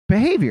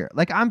behavior.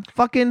 Like I'm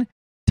fucking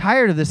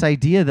tired of this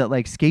idea that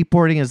like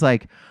skateboarding is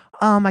like,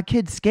 oh, my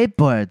kid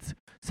skateboards,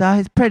 so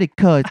he's pretty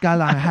cool. He's got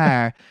long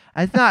hair.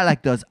 It's not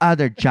like those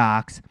other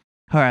jocks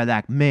who are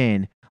like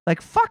men. Like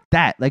fuck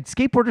that. Like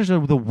skateboarders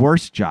are the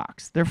worst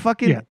jocks. They're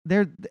fucking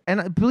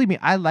and believe me,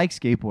 I like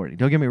skateboarding.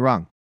 Don't get me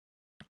wrong.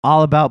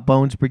 All about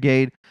Bones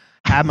Brigade.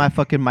 Have my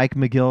fucking Mike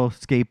McGill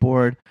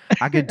skateboard.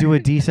 I could do a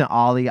decent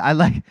ollie.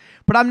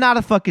 But I'm not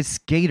a fucking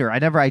skater. I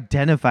never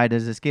identified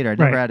as a skater. I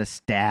never had a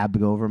stab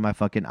go over my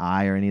fucking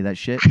eye or any of that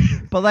shit.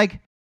 But like,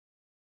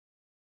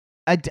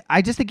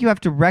 I just think you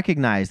have to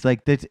recognize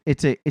like that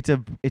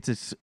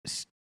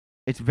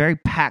it's very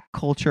pack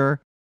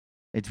culture.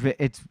 It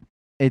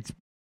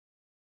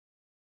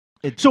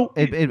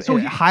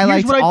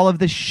highlights all of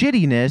the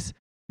shittiness.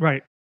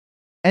 Right.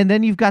 And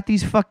then you've got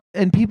these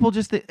and people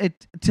just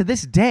to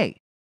this day.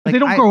 Like, they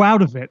don't grow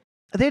out of it.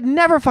 They'd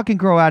never fucking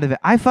grow out of it.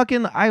 And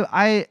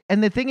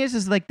the thing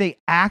is like they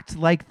act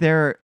like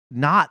they're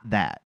not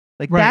that.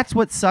 Like that's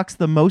what sucks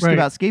the most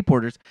about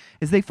skateboarders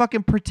is they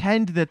fucking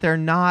pretend that they're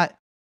not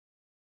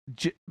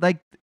like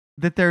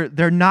that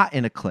they're not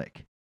in a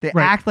clique. They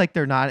act like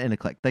they're not in a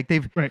clique. Like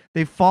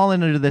they've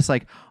fallen into this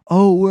like,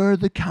 oh, we're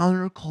the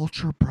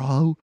counterculture,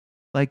 bro.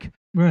 Like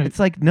it's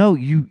like, no,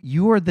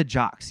 you are the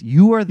jocks.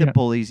 You are the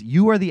bullies.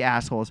 You are the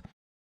assholes.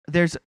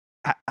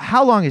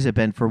 How long has it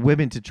been for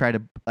women to try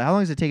to? How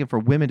long has it taken for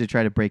women to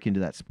try to break into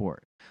that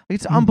sport? Like,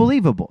 it's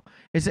unbelievable.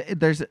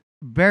 There's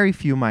very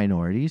few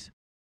minorities.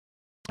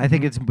 I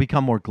think it's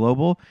become more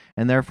global,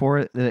 and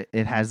therefore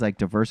it has like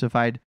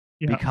diversified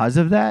because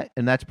of that,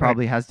 and that's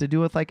probably has to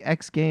do with like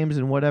X Games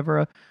and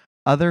whatever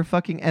other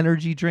fucking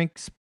energy drink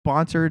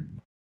sponsored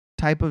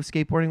type of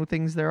skateboarding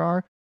things there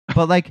are.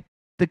 But like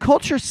the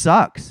culture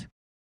sucks.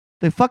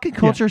 The fucking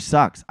culture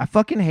sucks. I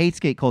fucking hate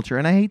skate culture.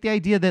 And I hate the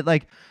idea that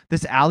like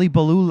this Ali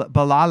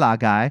Balala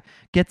guy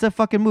gets a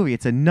fucking movie.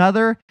 It's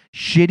another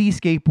shitty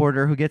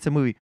skateboarder who gets a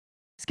movie.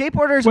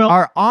 Skateboarders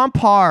are on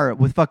par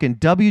with fucking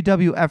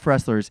WWF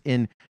wrestlers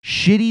in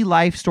shitty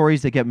life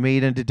stories that get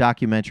made into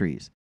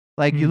documentaries.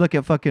 Like you look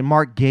at fucking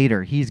Mark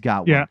Gator. He's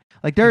got one.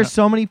 Like there are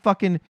so many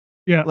fucking...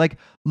 Like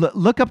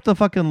look up the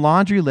fucking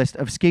laundry list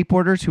of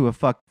skateboarders who have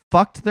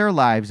fucked their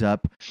lives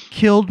up,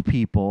 killed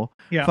people,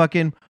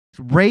 fucking...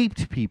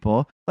 raped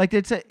people. Like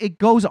it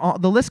goes on,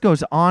 the list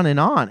goes on, and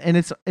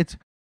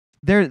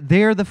they're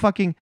the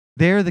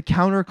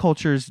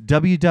counterculture's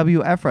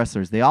WWF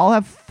wrestlers. They all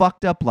have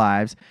fucked up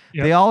lives.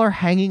 They all are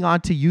hanging on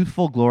to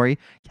youthful glory.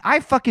 I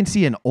fucking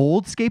see an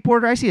old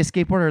skateboarder. I see a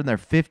skateboarder in their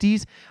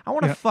 50s. I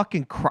want to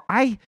fucking cry.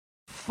 I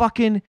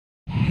fucking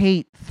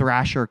hate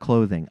Thrasher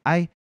clothing.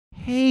 I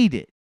hate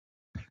it.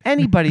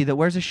 Anybody that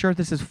wears a shirt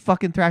that says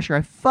fucking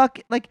Thrasher,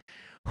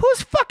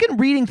 who's fucking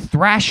reading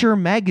Thrasher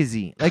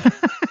magazine? Like,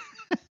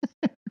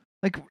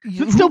 is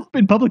it still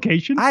in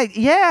publication?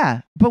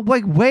 But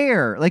like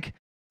where? Like,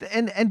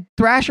 and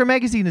Thrasher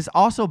magazine is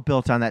also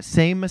built on that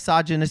same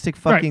misogynistic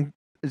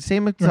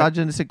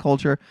misogynistic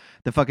culture,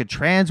 the fucking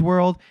Trans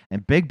World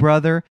and Big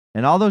Brother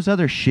and all those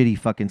other shitty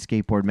fucking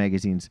skateboard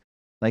magazines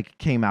like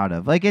came out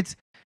of. Like it's,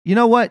 you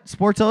know what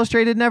Sports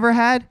Illustrated never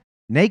had?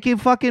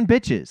 Naked fucking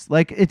bitches.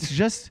 Like it's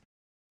just.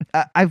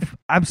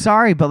 I'm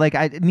sorry, but like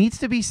it needs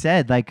to be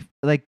said. Like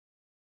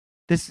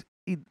this,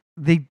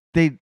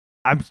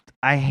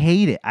 I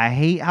hate it. I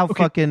hate how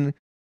fucking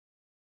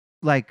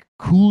like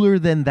cooler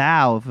than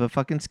thou of a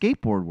fucking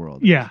skateboard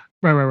world. Yeah,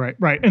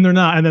 right. And they're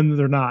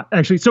not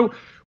actually. So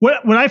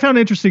what I found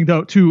interesting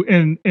though too,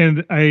 and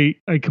I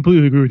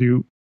completely agree with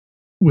you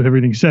with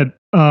everything you said.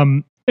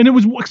 And it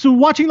was so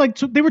watching like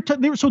so they were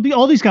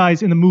all these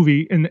guys in the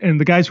movie and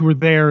the guys who were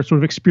there sort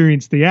of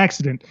experienced the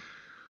accident.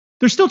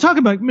 They're still talking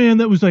about, man,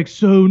 that was like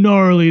so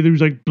gnarly. There was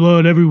like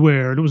blood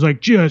everywhere. And it was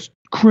like just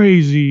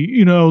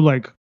crazy,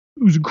 like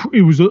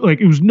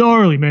it was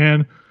gnarly,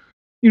 man.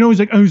 He's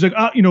like,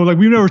 like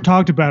we've never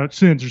talked about it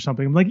since or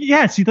something. I'm like,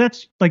 yeah, see,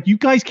 that's like, you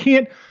guys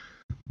can't,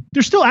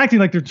 they're still acting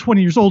like they're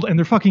 20 years old and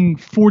they're fucking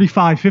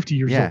 45, 50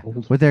 years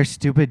old. With their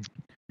stupid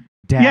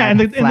dad. Yeah. And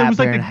there was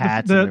like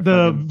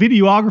the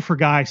videographer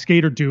guy,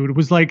 skater dude,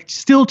 was like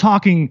still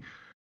talking.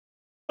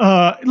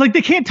 Like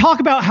they can't talk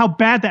about how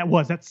bad that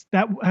was.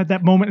 That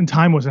moment in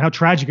time was and how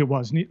tragic it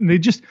was. And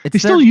they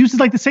still use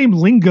like the same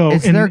lingo.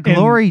 It's their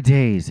glory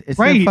days. It's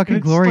their fucking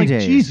glory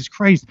days. Jesus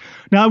Christ.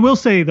 Now I will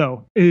say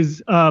though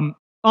is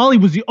Ollie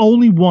was the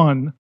only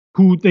one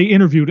who they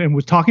interviewed and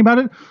was talking about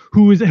it,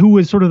 who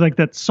is sort of like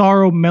that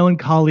sorrow,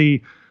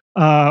 melancholy,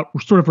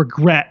 sort of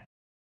regret,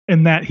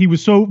 and that he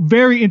was so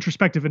very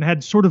introspective and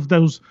had sort of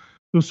those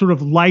sort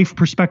of life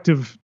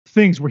perspective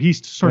things where he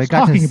starts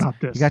talking about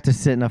this. You got to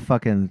sit in a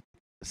fucking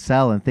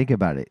cell and think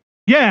about it.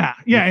 Yeah,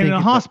 in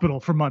a hospital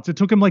for months. It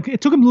took him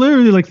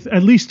literally like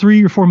at least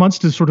 3 or 4 months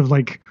to sort of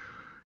like,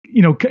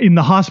 in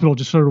the hospital,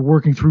 just sort of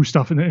working through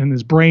stuff in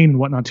his brain and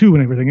whatnot too,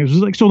 and everything. It was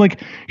like, so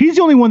like he's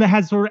the only one that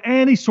has sort of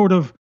any sort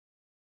of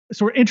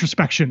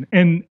introspection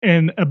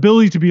and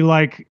ability to be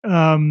like,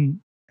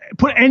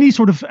 put any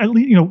sort of, at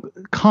least,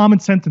 common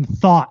sense and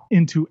thought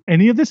into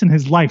any of this in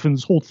his life and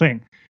this whole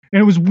thing.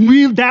 And it was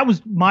real. That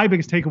was my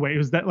biggest takeaway. It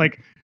was that like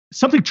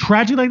something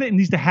tragic like that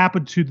needs to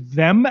happen to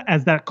them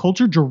as that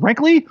culture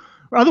directly.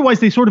 Or otherwise,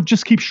 they sort of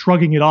just keep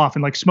shrugging it off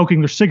and like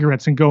smoking their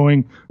cigarettes and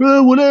going,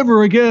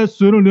 whatever, I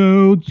guess. I don't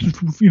know.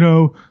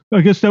 I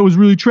guess that was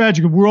really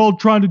tragic. We're all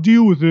trying to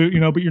deal with it,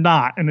 but you're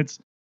not. And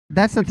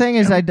that's the thing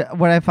is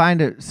what I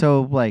find it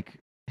so like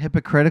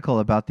hypocritical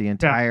about the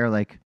entire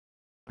like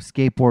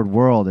skateboard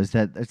world is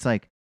that it's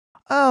like,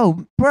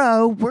 oh,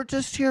 bro, we're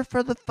just here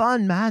for the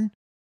fun, man.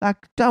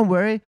 Like, don't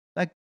worry.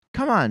 Like,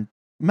 come on,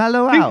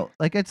 mellow out.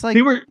 Like, it's like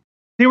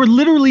they were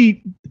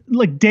literally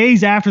like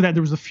days after that.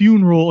 There was a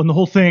funeral and the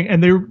whole thing,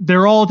 and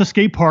they're all at the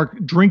skate park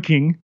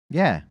drinking,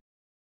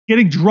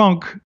 getting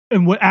drunk,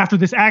 and after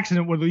this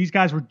accident where these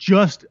guys were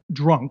just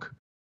drunk,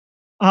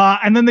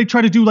 and then they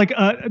try to do like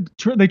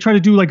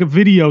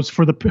videos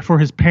for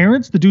his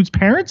parents, the dude's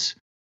parents,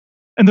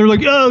 and they're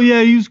like, oh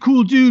yeah, he was a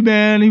cool dude,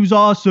 man, he was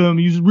awesome,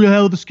 he was a real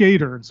hell of a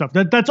skater and stuff.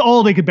 That's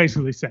all they could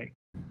basically say.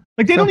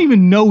 Like they don't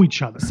even know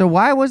each other. So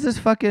why was this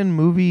fucking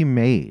movie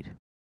made?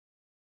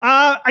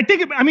 I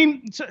think,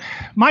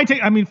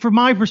 from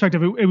my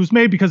perspective, it was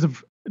made because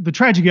of the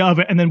tragedy of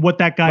it, and then what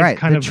that guy's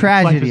kind of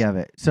tragedy of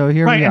it. So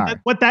here we are. And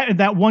what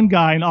that one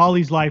guy in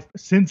Ollie's life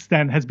since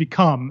then has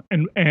become,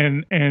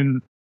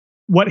 and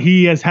what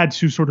he has had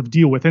to sort of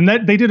deal with, and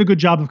that they did a good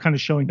job of kind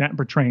of showing that and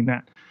portraying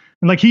that.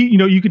 And like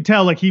you could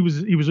tell like he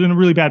was in a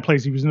really bad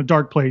place. He was in a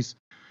dark place.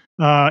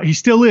 He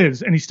still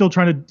is, and he's still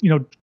trying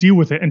to deal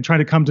with it and try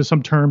to come to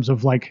some terms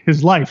of like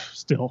his life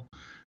still.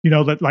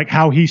 That like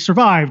how he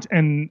survived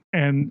and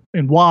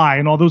why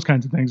and all those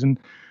kinds of things. And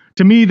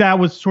to me, that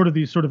was sort of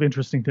the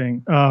interesting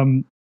thing.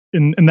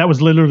 And that was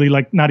literally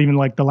like not even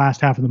like the last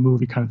half of the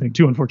movie kind of thing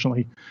too,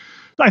 unfortunately.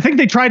 I think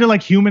they tried to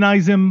like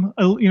humanize him,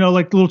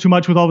 like a little too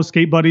much with all the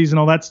skate buddies and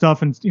all that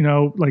stuff, and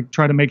like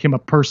try to make him a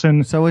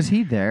person. So was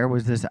he there?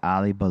 Was this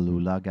Ali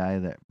Balala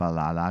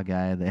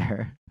guy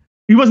there?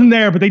 He wasn't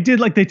there, but they did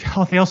like they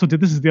also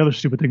did. This is the other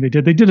stupid thing they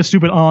did. They did a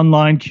stupid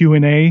online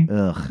Q&A,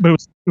 but it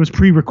was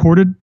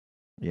pre-recorded.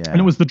 Yeah.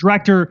 And it was the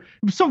director.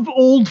 It was some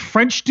old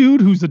French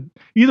dude who's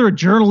either a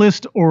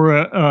journalist or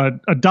a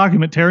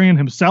documentarian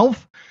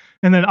himself,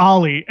 and then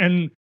Ollie.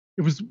 And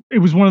it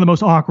was one of the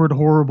most awkward,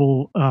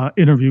 horrible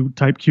interview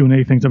type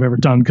Q&A things I've ever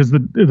done, because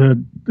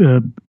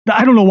the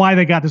I don't know why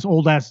they got this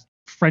old ass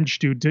French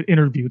dude to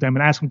interview them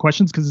and ask him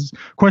questions, because his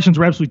questions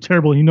were absolutely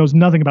terrible. He knows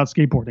nothing about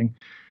skateboarding.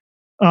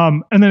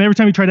 And then every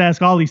time he tried to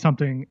ask Ollie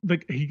something,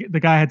 the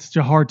guy had such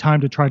a hard time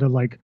to try to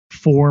like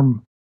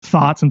form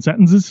thoughts and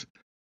sentences.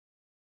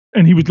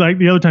 And he was like,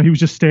 the other time he was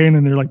just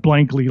standing there like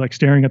blankly, like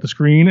staring at the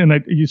screen. And I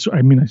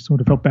sort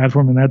of felt bad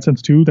for him in that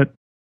sense too, that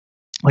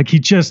like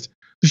there's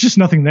just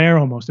nothing there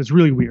almost. It's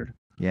really weird.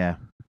 Yeah.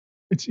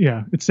 It's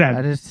sad.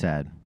 That is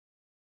sad.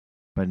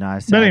 But not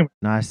as sad,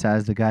 not as sad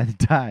as the guy that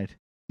died.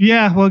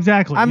 Yeah, well,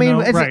 exactly. I mean,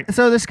 right.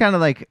 So this kind of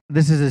like,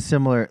 this is a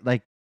similar,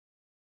 like,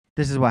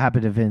 this is what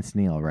happened to Vince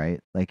Neil, right?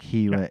 Like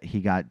he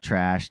got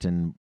trashed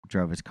and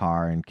drove his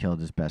car and killed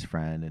his best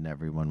friend, and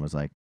everyone was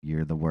like,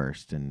 you're the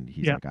worst. And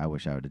he's like, I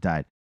wish I would have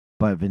died.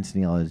 But Vince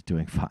Neil is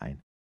doing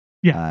fine.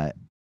 Yeah.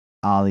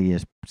 Ollie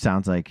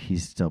sounds like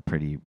he's still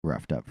pretty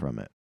roughed up from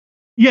it.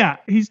 Yeah,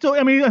 he's still.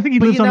 I mean, I think he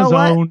lives on his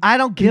own. I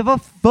don't give a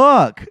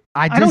fuck.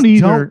 I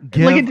don't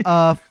give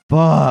a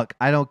fuck.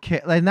 I don't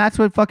care. And that's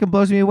what fucking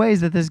blows me away,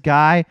 is that this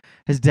guy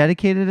has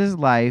dedicated his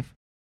life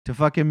to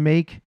fucking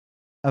make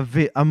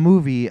a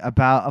movie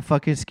about a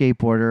fucking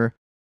skateboarder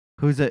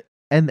who's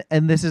and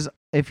this is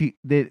if he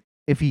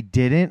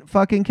didn't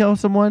fucking kill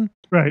someone,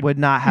 right, would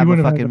not have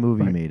a fucking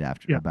movie made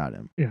about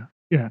him.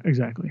 Yeah,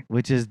 exactly.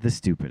 Which is the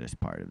stupidest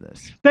part of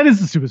this. That is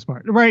the stupidest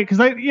part, right?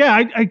 Because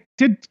I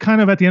did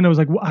kind of at the end. I was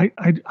like, I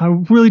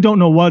really don't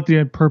know what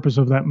the purpose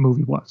of that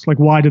movie was. Like,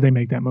 why did they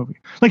make that movie?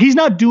 Like, he's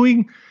not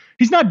doing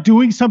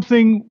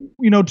something,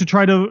 to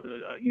try to,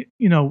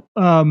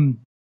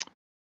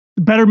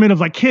 the betterment of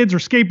like kids or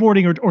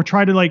skateboarding or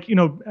try to like,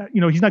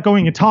 he's not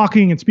going and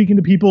talking and speaking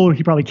to people.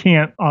 He probably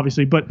can't,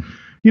 obviously, but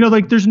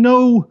like there's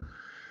no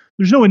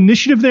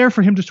initiative there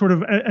for him to sort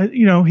of,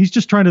 he's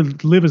just trying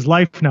to live his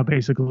life now,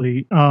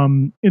 basically.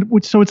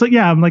 So it's like,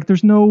 yeah, I'm like, there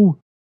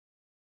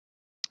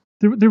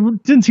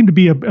didn't seem to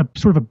be a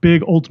sort of a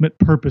big ultimate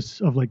purpose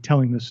of like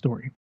telling this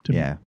story to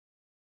me.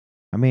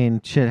 I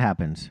mean, shit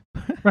happens.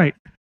 Right.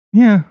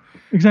 Yeah,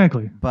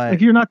 exactly. But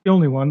like, you're not the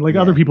only one. Like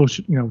other people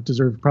should,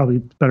 deserve probably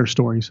better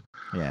stories.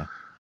 Yeah.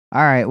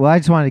 All right. Well, I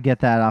just wanted to get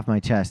that off my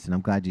chest, and I'm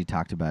glad you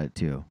talked about it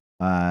too.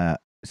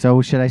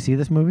 So should I see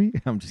this movie?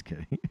 I'm just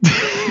kidding.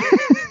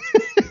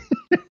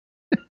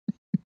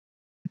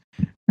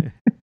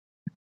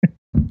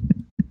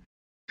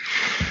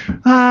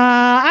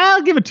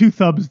 I'll give it 2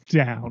 thumbs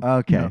down.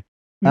 Okay.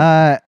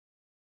 No.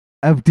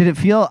 Did it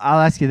feel? I'll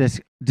ask you this: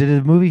 did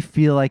the movie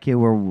feel like it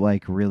were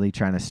like really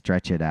trying to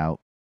stretch it out?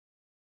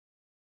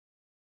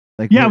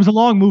 Like, Yeah, it was a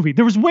long movie.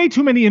 There was way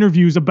too many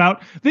interviews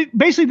about.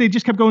 Basically, they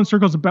just kept going in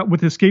circles about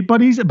with his skate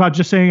buddies about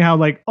just saying how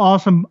like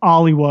awesome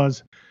Ollie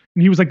was,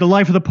 and he was like the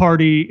life of the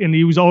party, and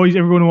he was always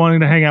everyone wanting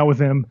to hang out with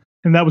him,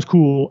 and that was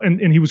cool, and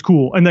he was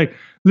cool, and they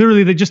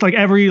just like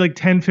every like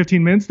 10,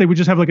 15 minutes they would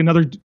just have like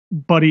another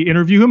buddy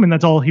interview him, and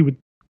that's all he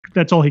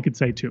could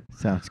say too.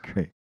 Sounds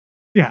great.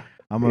 Yeah.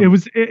 It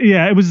was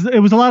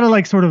a lot of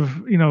like sort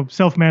of,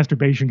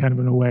 self-masterbation kind of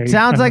in a way.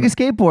 Sounds like a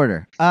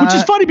skateboarder. Which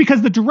is funny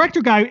because the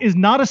director guy is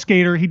not a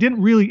skater. He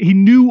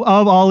knew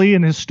of Ollie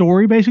and his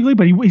story basically,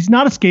 but he's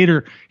not a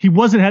skater. He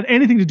wasn't had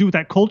anything to do with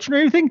that culture or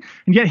anything.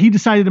 And yet he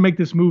decided to make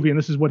this movie and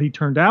this is what he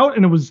turned out.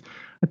 And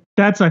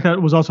I thought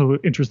it was also an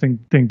interesting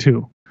thing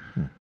too.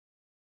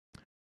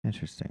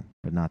 Interesting,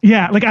 but not.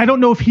 Yeah, like I don't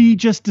know if he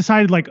just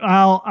decided like,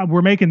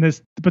 we're making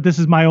this, but this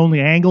is my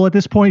only angle at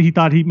this point. He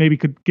thought he maybe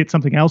could get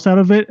something else out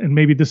of it, and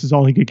maybe this is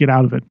all he could get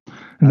out of it,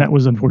 and that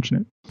was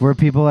unfortunate. Were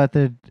people at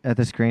the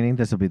screening?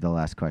 This will be the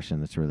last question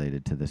that's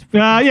related to this.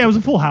 Yeah, it was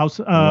a full house.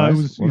 It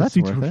was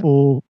seats were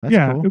full.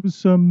 That's cool. It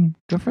was.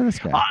 Good for this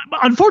guy.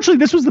 Unfortunately,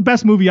 this was the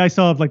best movie I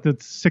saw of like the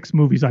 6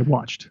 movies I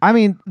watched. I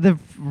mean, the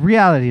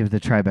reality of the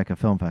Tribeca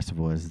Film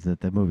Festival is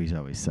that the movies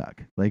always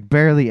suck. Like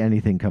barely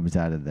anything comes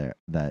out of there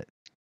that.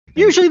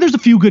 Usually there's a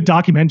few good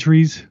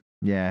documentaries.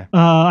 Yeah.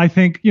 I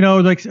think,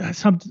 like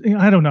something,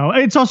 I don't know.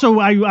 It's also,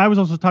 I was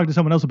also talking to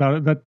someone else about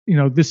it that,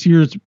 this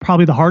year is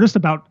probably the hardest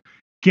about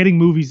getting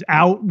movies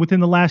out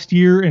within the last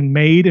year and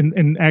made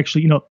and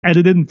actually,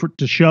 edited and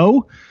to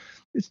show.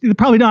 It's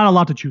probably not a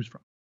lot to choose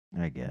from.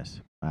 I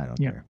guess. I don't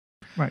care.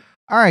 Right.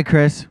 All right,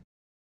 Chris.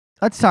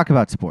 Let's talk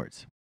about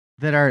sports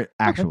that are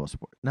actual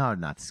sport. No,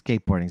 not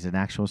skateboarding is an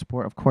actual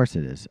sport. Of course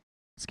it is.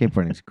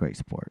 Skateboarding is a great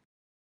sport.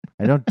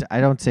 I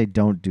don't say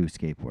don't do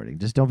skateboarding.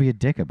 Just don't be a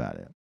dick about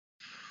it.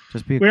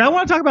 Just be. Wait, I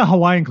want to talk about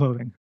Hawaiian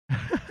clothing.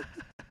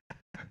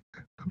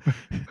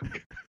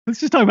 Let's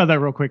just talk about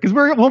that real quick because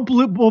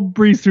we'll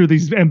breeze through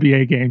these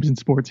NBA games and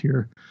sports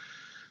here.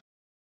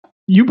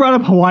 You brought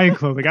up Hawaiian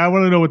clothing. I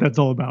want to know what that's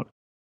all about.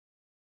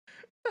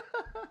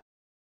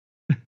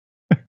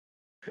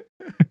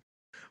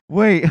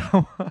 Wait,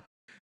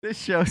 this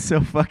show's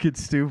so fucking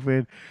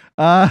stupid.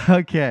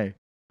 Okay,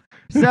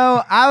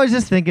 so I was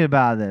just thinking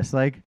about this,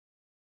 like.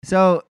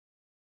 So,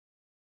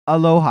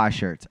 aloha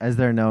shirts, as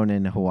they're known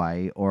in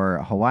Hawaii,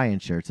 or Hawaiian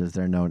shirts, as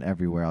they're known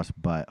everywhere else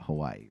but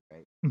Hawaii,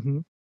 right? Mm-hmm.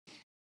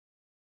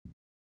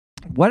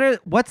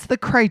 What's the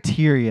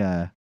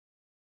criteria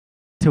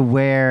to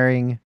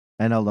wearing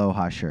an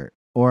aloha shirt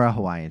or a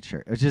Hawaiian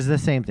shirt, which is the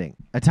same thing,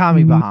 a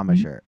Tommy Bahama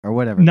shirt or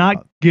whatever?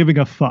 Not giving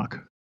a fuck.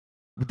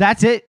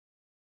 That's it.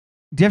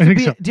 Do you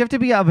have to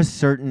be of a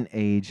certain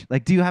age?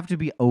 Like, do you have to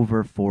be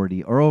over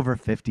 40 or over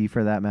 50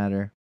 for that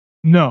matter?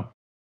 No.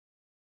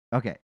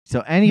 Okay,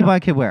 so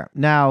anybody can wear it.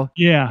 Now.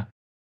 Yeah.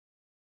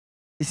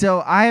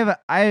 So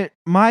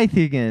my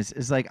thing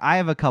is like I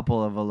have a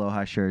couple of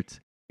aloha shirts.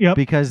 Yep.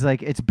 Because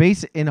like it's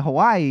based in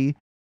Hawaii,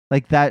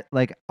 like that.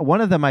 Like one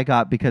of them I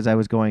got because I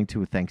was going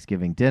to a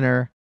Thanksgiving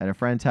dinner at a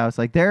friend's house.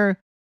 Like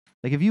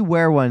if you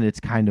wear one, it's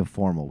kind of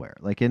formal wear.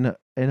 Like to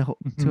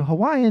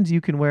Hawaiians,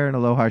 you can wear an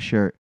aloha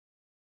shirt,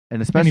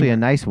 and especially a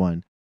nice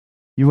one.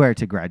 You wear it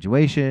to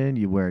graduation.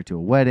 You wear it to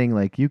a wedding.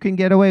 Like you can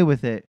get away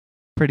with it.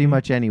 Pretty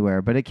much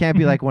anywhere, but it can't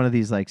be like one of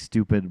these like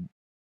stupid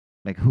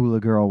like hula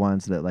girl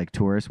ones that like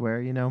tourists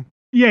wear,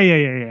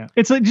 Yeah.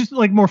 It's like just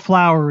like more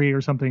flowery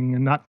or something,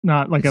 and not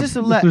like there's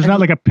not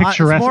like a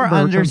picturesque. It's more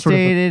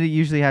understated. It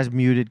usually has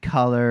muted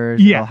colors.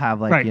 Yeah, it'll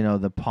have like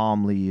the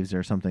palm leaves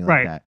or something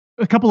like that.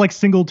 A couple like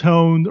single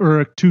tone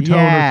or a 2-tone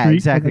or 3.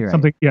 Exactly right.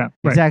 Something. Yeah,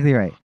 right. Exactly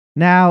right.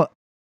 Now,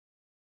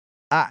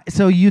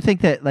 so you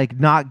think that like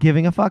not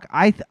giving a fuck?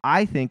 I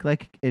think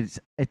like it's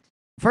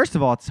first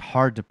of all it's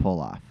hard to pull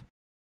off.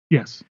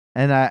 Yes.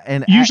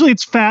 And usually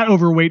it's fat,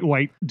 overweight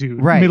white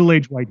dude, right?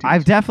 Middle-aged white dude.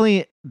 I've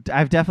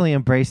definitely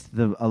embraced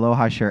the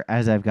aloha shirt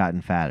as I've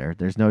gotten fatter.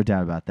 There's no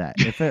doubt about that.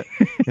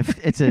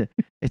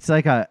 It's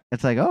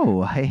like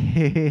oh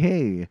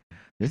hey,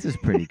 this is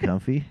pretty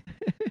comfy.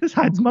 This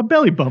hides my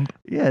belly bump.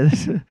 Yeah,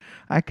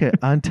 I could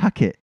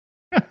untuck it.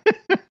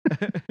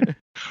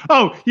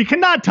 Oh, you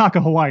cannot tuck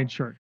a Hawaiian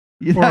shirt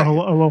or a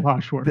aloha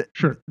shirt.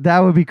 Sure, that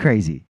would be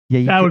crazy.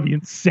 Yeah, that would be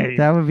insane.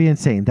 That would be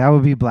insane. That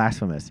would be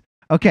blasphemous.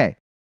 Okay.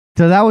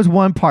 So that was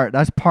one part.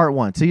 That's part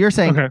one. So you're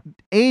saying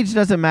age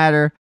doesn't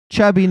matter,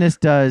 chubbiness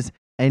does,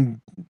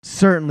 and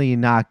certainly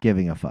not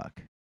giving a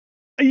fuck.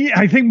 Yeah,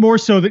 I think more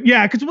so that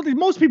because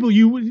most people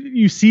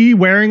you see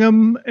wearing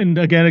them, and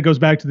again it goes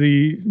back to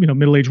the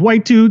middle-aged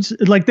white dudes.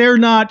 Like they're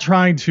not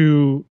trying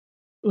to,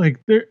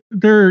 like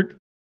they're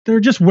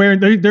just wearing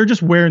they're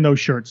just wearing those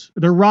shirts.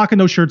 They're rocking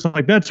those shirts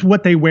like that's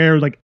what they wear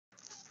like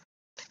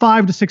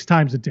 5 to 6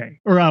 times a day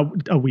or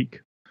a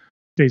week,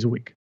 days a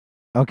week.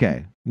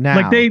 Okay. Now,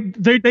 Like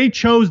they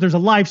chose. There's a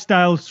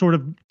lifestyle sort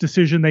of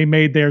decision they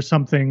made there,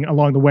 something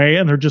along the way,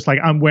 and they're just like,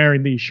 I'm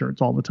wearing these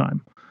shirts all the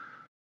time.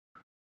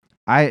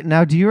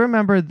 now, do you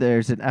remember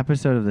there's an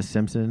episode of The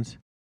Simpsons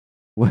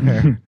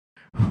where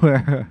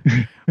where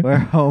where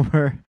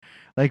Homer,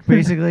 like,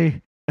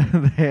 basically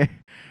they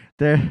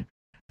they're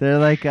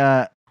like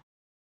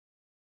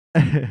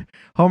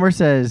Homer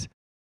says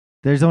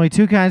there's only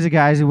two kinds of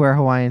guys who wear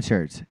Hawaiian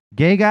shirts: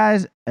 gay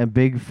guys and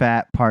big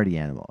fat party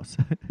animals.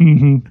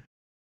 Mm-hmm.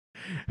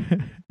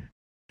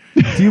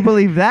 Do you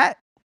believe that?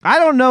 I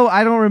don't know.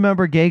 I don't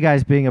remember gay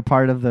guys being a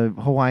part of the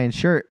Hawaiian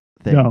shirt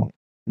thing.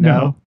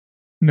 No.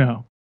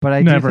 But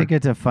I Never. do think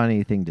it's a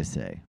funny thing to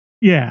say.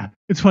 Yeah,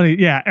 it's funny.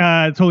 Yeah,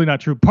 totally not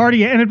true.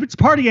 And if it's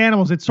party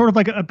animals, it's sort of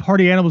like a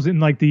party animals in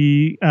like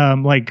the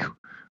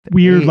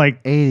weird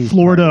like 80s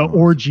Florida party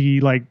animals. orgy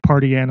like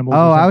party animals.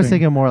 Oh, or I was something.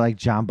 thinking more like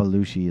John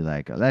Belushi,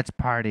 like, let's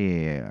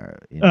party. Or,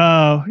 you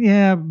know.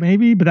 Yeah,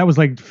 maybe, but that was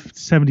like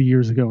 70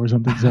 years ago or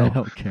something. I So,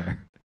 don't care.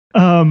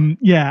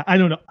 yeah, I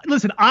don't know.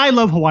 Listen, I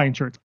love Hawaiian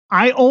shirts.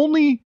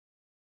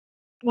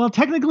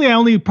 Technically, I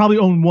only probably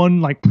own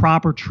one like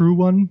proper true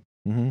one.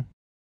 Mm-hmm.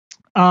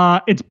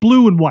 It's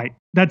blue and white.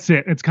 That's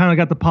it. It's kind of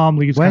got the palm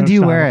leaves. When kind do of you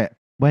style. wear it?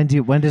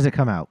 When does it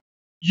come out?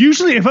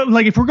 Usually, if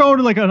we're going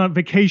to like on a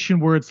vacation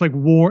where it's like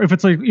warm, if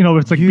it's like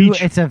it's like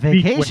beach. It's a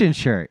beach vacation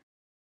shirt.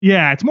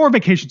 Yeah, it's more a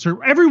vacation shirt.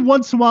 Every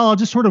once in a while, I'll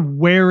just sort of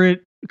wear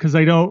it because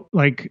I don't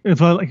like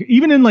if I like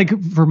even in like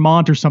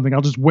Vermont or something,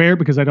 I'll just wear it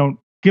because I don't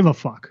give a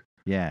fuck.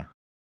 Yeah.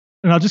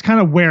 And I'll just kind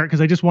of wear it because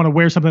I just want to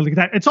wear something like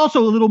that. It's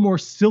also a little more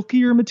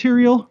silkier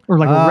material or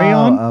like a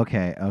rayon.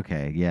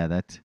 Okay. Yeah,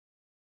 that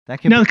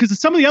can. Now, because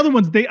some of the other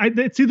ones,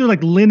 it's either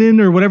like linen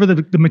or whatever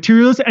the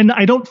material is, and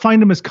I don't find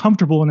them as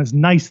comfortable and as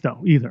nice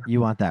though either. You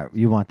want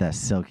that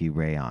silky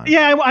rayon.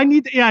 Yeah, I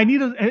need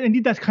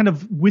that kind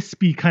of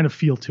wispy kind of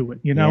feel to it.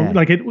 You know, Yeah.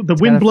 like the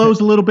wind blows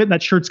a little bit, and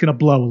that shirt's gonna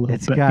blow a little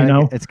bit. You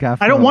know, it's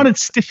got. I don't want it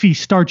stiffy,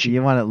 starchy.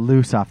 You want it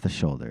loose off the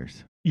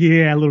shoulders.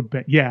 Yeah, a little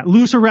bit. Yeah,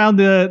 loose around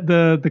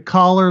the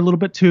collar a little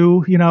bit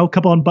too. You know, a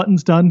couple on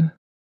buttons done.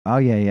 Oh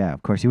yeah.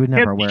 Of course, you would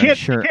never wear a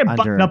shirt you can't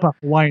under. button up a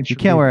Hawaiian shirt. You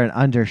can't wear an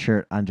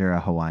undershirt under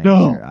a Hawaiian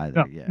shirt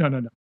either.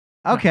 No.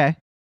 Okay.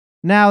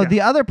 Now, Yeah.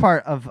 the other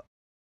part of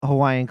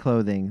Hawaiian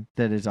clothing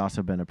that has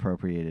also been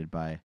appropriated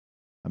by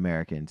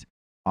Americans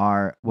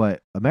are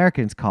what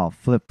Americans call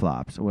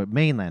flip-flops, or what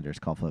mainlanders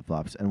call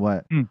flip-flops, and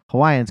what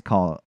Hawaiians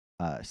call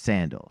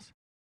sandals.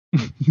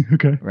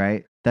 Okay.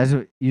 Right? That's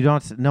what you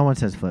don't. No one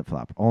says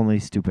flip-flop. Only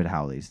stupid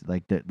howlies.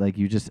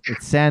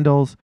 It's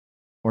sandals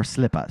or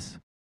slippas.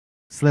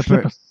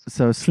 Slipper.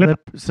 So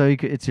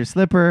it's your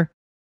slipper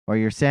or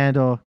your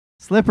sandal.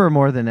 Slipper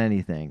more than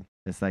anything.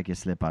 It's like your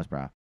slippas,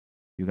 bro.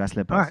 You got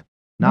slippers. All right.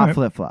 Not All right.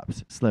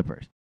 flip-flops,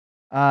 slippers.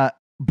 But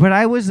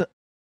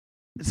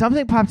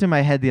something popped in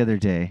my head the other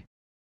day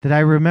that I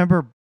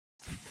remember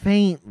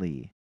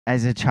faintly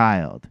as a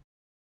child.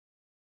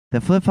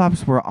 The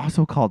flip-flops were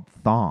also called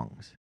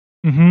thongs.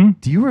 Mm-hmm.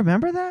 Do you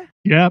remember that?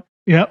 Yep,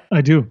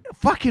 I do.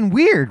 Fucking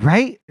weird,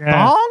 right? Yeah,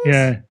 Thongs?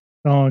 Yeah,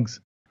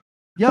 thongs.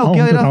 Yo,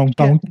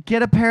 Thong.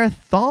 get a pair of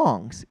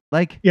thongs.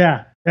 Like,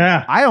 Yeah.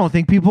 I don't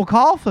think people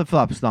call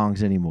flip-flops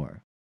thongs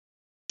anymore.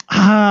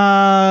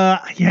 Yeah,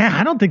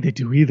 I don't think they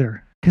do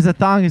either. Because a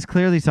thong is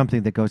clearly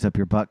something that goes up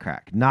your butt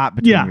crack, not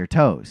between your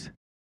toes.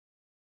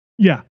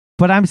 Yeah.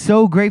 But I'm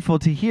so grateful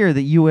to hear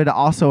that you had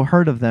also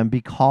heard of them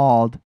be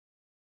called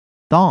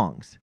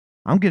thongs.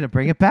 I'm going to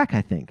bring it back,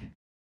 I think.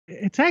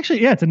 It's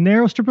actually, it's a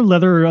narrow strip of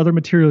leather or other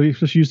material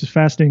just used as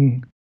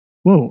fastening.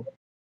 Whoa.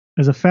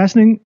 As a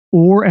fastening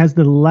or as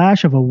the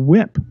lash of a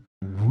whip.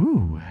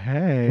 Ooh,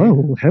 hey.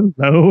 Oh,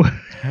 hello.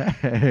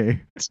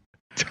 Hey.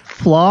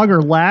 Flog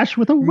or lash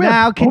with a whip.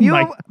 Now, can you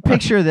my God.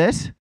 picture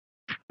this?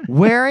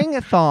 Wearing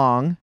a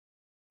thong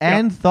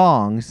and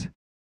thongs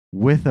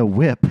with a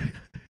whip.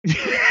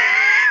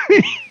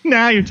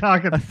 Now you're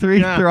talking. A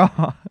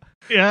three-thong.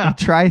 Yeah. A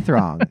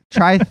tri-thong.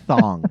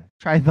 Tri-thong.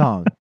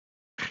 Tri-thong.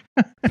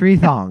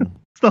 Three-thong.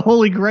 It's the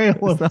holy grail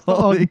It's of the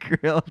holy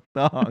grail of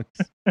thongs.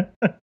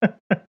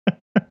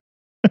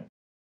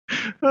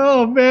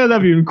 Oh, man,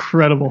 that'd be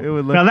incredible. It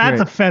would look now, that's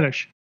great. a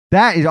fetish.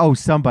 That is,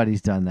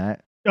 somebody's done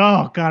that.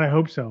 Oh, God, I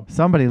hope so.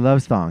 Somebody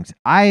loves thongs.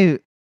 The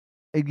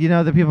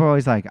people are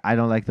always like, I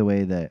don't like the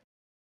way that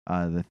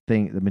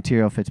the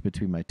material fits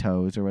between my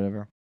toes or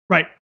whatever.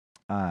 Right.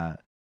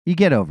 You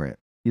get over it.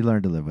 You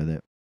learn to live with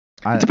it.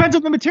 It depends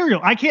on the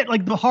material. I can't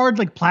like the hard,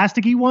 like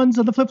plasticky ones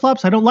of the flip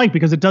flops. I don't like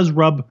because it does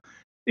rub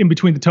in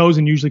between the toes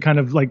and usually kind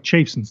of like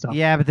chafes and stuff.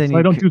 Yeah, but then So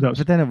I don't do those.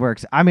 But then it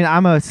works. I mean,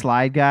 I'm a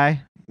slide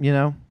guy.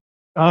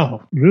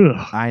 Oh,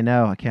 ugh. I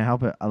know. I can't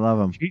help it. I love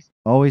them. Jeez.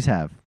 Always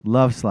have.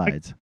 Love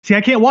slides. See,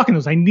 I can't walk in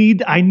those. I need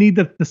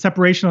the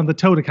separation on the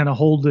toe to kind of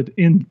hold it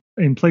in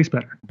place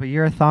better. But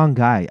you're a thong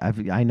guy.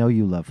 I know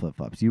you love flip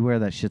flops. You wear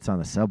that shits on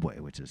the subway,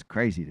 which is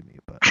crazy to me.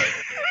 But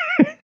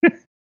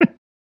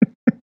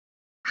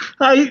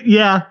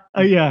yeah.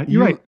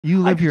 You're right. You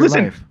live your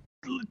listen, life.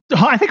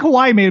 I think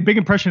Hawaii made a big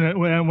impression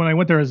when I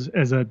went there as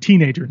a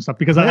teenager and stuff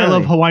because I Really?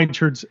 love Hawaiian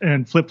shirts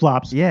and flip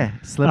flops. Yeah,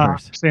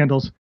 slippers.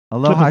 Sandals.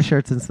 Aloha slippers.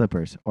 shirts and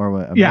slippers, or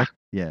what? Yeah.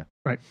 Yeah.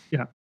 Right.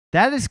 Yeah.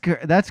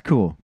 That's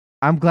cool.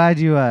 I'm glad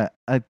you.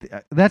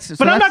 That's. So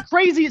But I'm that's, not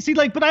crazy. See,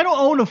 like, but I don't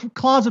own a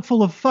closet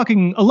full of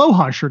fucking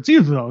Aloha shirts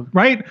either, though,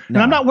 right? And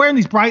No. I'm not wearing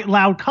these bright,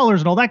 loud colors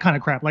and all that kind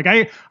of crap. Like,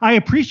 I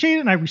appreciate it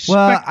and I respect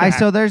Well,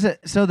 that.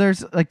 so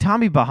there's like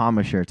Tommy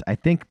Bahama shirts. I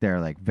think they're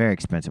like very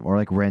expensive, or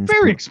like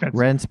Very expensive.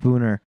 Ren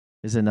Spooner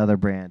is another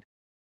brand.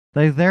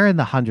 Like they're in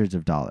the hundreds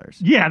of dollars.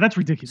 Yeah, that's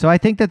ridiculous. So I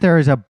think that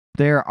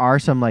there are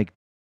some like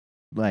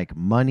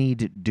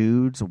moneyed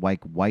dudes,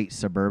 like white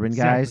suburban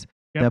guys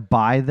Yep. that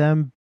buy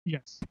them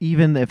Yes.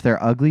 even if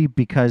they're ugly,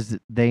 because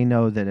they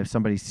know that if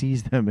somebody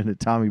sees them in a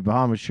Tommy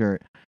Bahama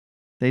shirt,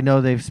 they know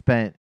they've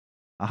spent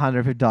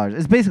 $150.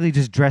 It's basically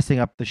just dressing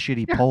up the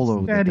shitty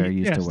polo that they're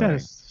used to wearing.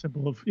 Status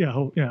symbol of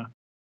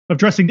of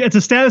dressing. It's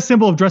a status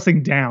symbol of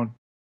dressing down.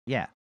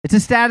 Yeah, it's a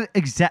status.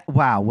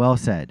 Wow, well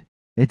said.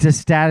 It's a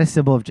status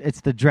symbol of. It's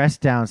the dress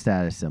down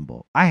status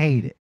symbol. I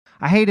hate it.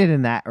 I hate it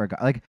in that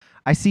regard. Like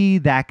I see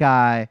that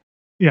guy.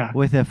 Yeah.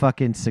 With a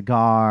fucking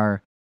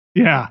cigar.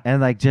 Yeah.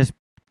 And like just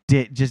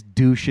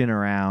douching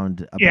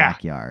around a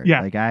backyard.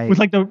 Yeah. Like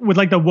with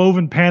like the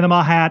woven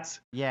Panama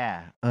hats.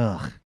 Yeah.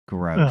 Ugh.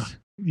 Gross. Ugh.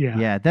 Yeah.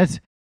 Yeah.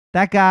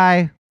 That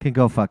guy can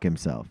go fuck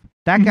himself.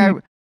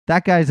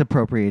 That guy's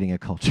appropriating a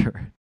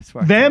culture. As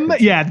far as them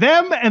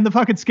and the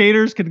fucking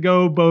skaters can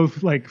go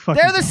both like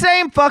fucking. They're the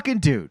same fucking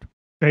dude.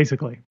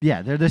 Basically.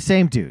 Yeah, they're the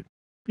same dude.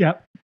 Yeah.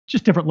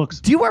 Just different looks.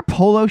 Do you wear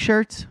polo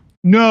shirts?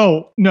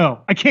 No,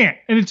 I can't.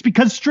 And it's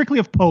because strictly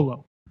of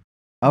polo.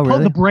 Oh,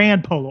 really? The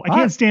brand polo. I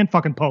can't stand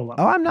fucking polo.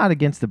 Oh, I'm not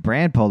against the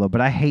brand polo,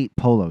 but I hate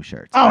polo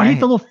shirts. Oh, I hate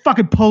the little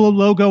fucking polo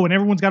logo and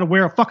everyone's got to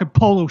wear a fucking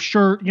polo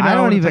shirt. You know, I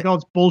don't even. It's like, oh,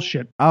 it's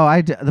bullshit.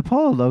 Oh, the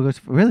polo logos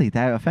really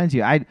that offends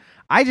you. I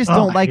just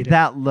don't like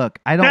that look.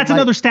 I don't. That's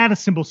another status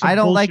symbol. I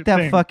don't like that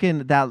thing.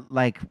 fucking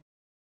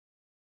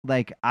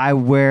like I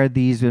wear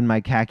these in my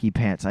khaki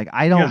pants. Like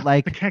I don't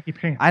like the khaki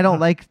pants. I don't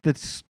like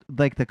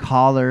the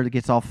collar that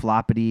gets all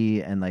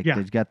floppity and like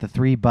they've got the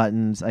 3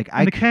 buttons. Like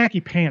the khaki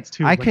pants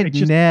too. I could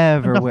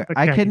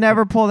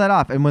never pull that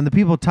off. And when the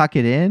people tuck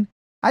it in,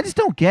 I just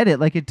don't get it.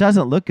 Like it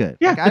doesn't look good.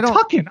 Yeah, like, I don't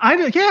tuck in.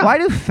 Why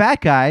do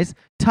fat guys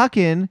tuck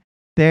in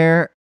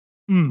their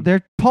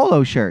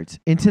polo shirts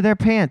into their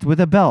pants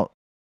with a belt?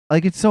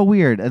 Like it's so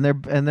weird. And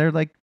they're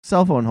like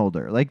cell phone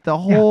holder. Like the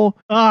whole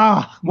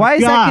why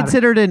is that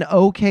considered an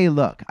okay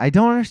look? I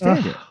don't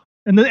understand it.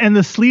 And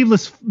the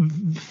sleeveless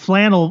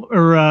flannel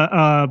or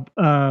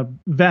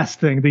vest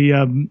thing,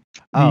 the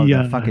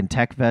fucking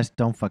tech vest.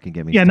 Don't fucking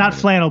get me. Yeah, started. not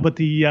flannel, but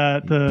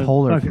the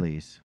polar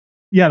fleece.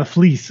 Yeah, the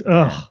fleece.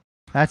 Ugh, yeah.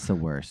 That's the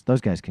worst.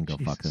 Those guys can go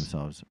fuck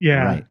themselves.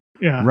 Yeah, right.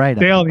 Yeah, right.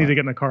 They all need to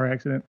get in a car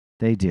accident.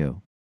 They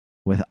do,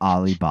 with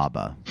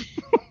Alibaba.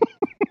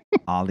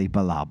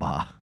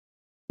 Alibaba.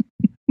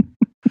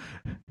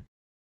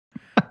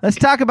 Let's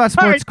talk about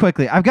sports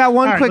quickly. I've got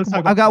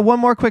one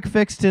more quick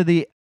fix to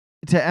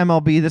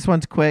MLB. This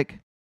one's quick.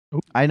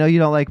 Oop. I know you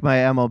don't like my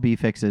MLB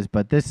fixes,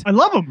 but I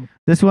love them.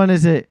 This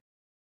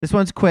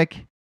one's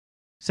quick.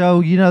 So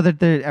you know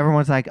that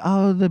everyone's like,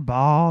 "Oh, the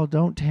ball!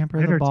 Don't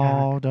tamper the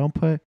ball! Don't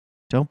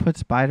put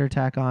spider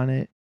tack on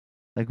it."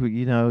 Like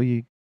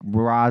you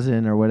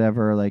rosin or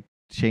whatever like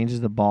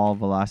changes the ball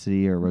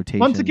velocity or rotation.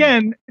 Once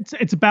again,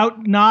 it's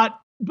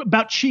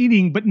about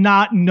cheating, but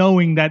not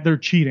knowing that they're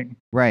cheating.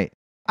 Right.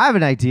 I have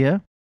an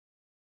idea.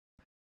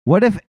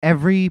 What if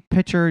every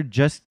pitcher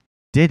just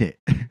did it?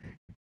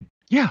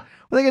 Yeah.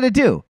 What are they going to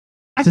do?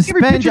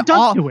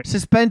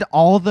 Suspend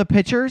all the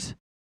pitchers?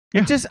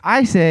 Yeah.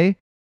 I say,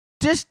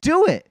 just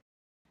do it.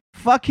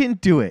 Fucking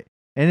do it.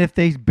 And if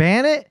they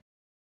ban it,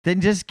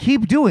 then just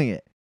keep doing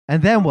it.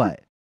 And then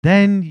what?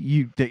 Then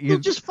you'll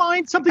just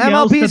find something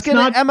else.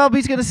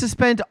 MLB's going to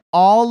suspend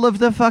all of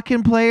the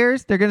fucking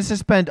players. They're going to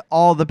suspend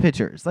all the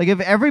pitchers. Like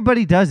if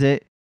everybody does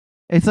it,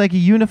 it's like a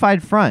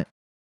unified front.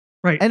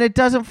 Right. And it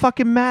doesn't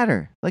fucking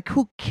matter. Like,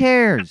 who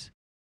cares?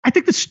 I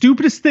think the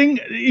stupidest thing,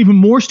 even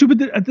more stupid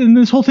than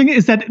this whole thing,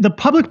 is that the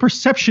public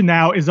perception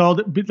now is all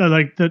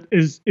that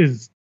is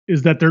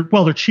that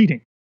they're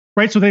cheating,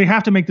 right? So they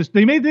have to make this.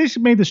 They made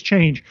this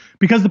change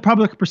because the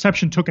public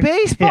perception took it.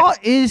 Baseball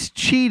is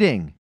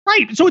cheating,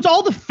 right? So it's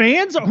all the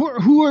fans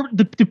who are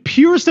the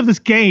purest of this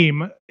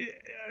game.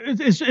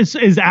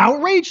 Is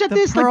outraged at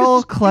this.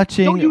 Pearl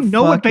clutching. Don't you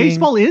know what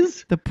baseball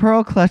is? The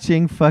pearl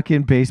clutching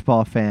fucking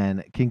baseball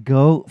fan can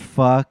go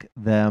fuck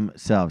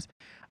themselves.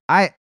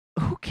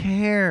 Who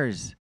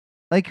cares?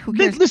 Like who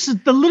cares? This is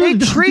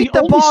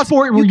the ball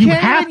sport where you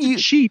have to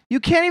cheat. You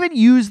can't even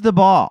use the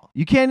ball.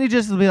 You can't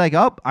just be like,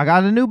 oh, I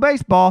got a new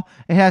baseball.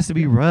 It has to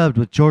be rubbed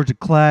with Georgia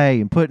clay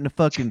and put in a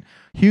fucking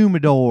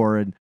humidor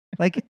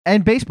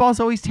and baseball's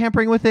always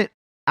tampering with it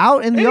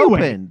out in the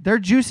open. They're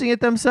juicing it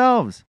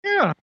themselves.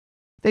 Yeah.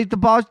 The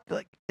ball,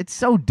 like, it's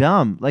so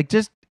dumb. Like,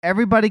 just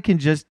everybody can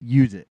just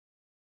use it.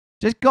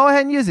 Just go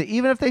ahead and use it,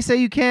 even if they say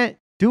you can't.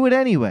 Do it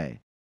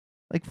anyway.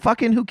 Like,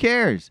 fucking, who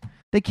cares?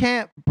 They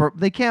can't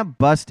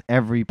bust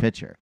every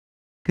pitcher,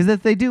 because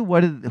if they do,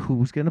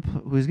 who's gonna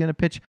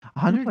pitch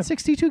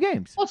 162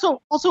 games?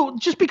 Also,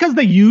 just because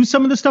they use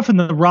some of the stuff in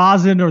the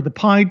rosin or the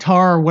pine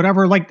tar or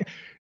whatever, like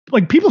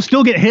like people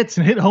still get hits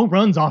and hit home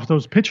runs off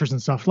those pitchers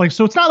and stuff. Like,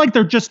 so it's not like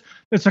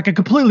it's like a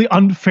completely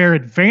unfair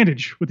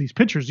advantage with these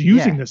pitchers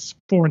using this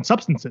foreign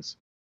substances.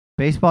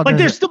 Baseball, like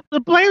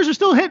the players are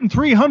still hitting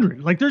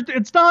 300. Like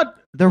it's not.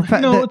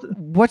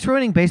 What's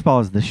ruining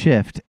baseball is the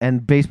shift,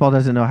 and baseball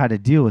doesn't know how to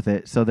deal with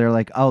it. So they're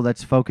like, oh,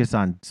 let's focus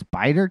on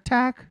spider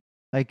tack.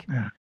 Like,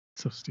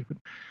 so stupid.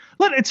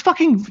 It's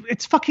fucking.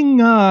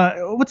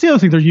 What's the other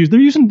thing they're using? They're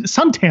using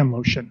suntan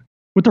lotion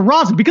with the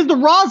rosin, because the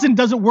rosin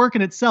doesn't work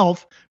in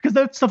itself, because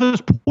that stuff is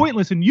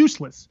pointless and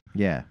useless.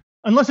 Yeah.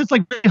 Unless it's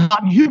like really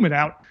hot and humid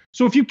out.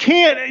 So if you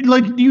can't,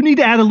 like, you need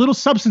to add a little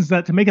substance to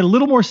that to make it a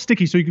little more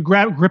sticky so you can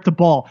grip the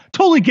ball.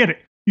 Totally get it.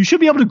 You should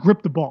be able to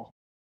grip the ball.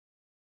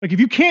 Like, if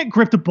you can't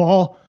grip the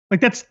ball, like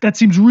that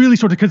seems really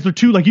sort of, because they're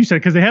too, like you said,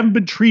 because they haven't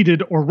been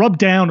treated or rubbed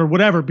down or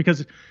whatever,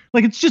 because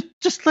like, it's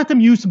just let them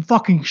use some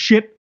fucking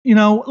shit,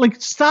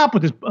 like, stop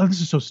with this. Oh, this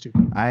is so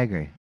stupid. I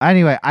agree.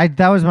 Anyway,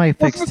 that was my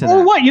fix to that.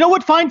 Or what? You know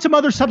what? Find some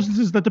other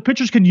substances that the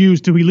pitchers can use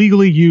to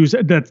illegally use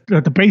that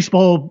the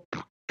baseball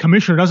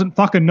commissioner doesn't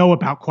fucking know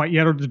about quite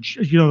yet, or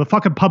the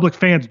fucking public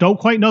fans don't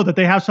quite know that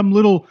they have some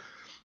little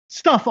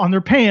stuff on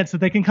their pants that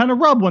they can kind of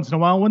rub once in a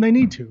while when they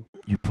need to.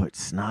 You put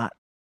snot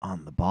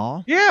on the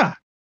ball? Yeah.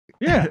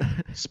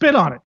 Spit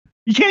on it.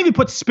 You can't even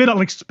put spit on,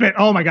 like, spit.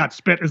 Oh my God,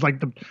 spit is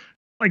like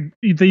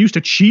they used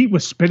to cheat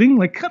with spitting.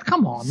 Like,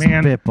 come on,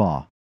 man.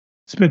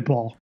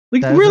 Spitball.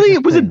 Like, really?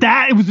 Was it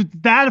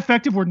that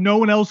effective where no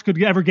one else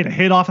could ever get a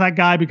hit off that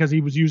guy because he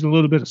was using a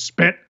little bit of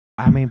spit?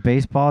 I mean,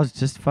 baseball is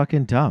just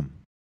fucking dumb.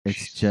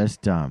 It's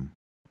just dumb.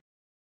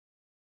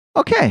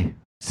 Okay.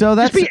 So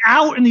that's just be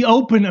out in the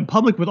open and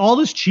public with all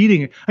this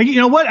cheating. Like, you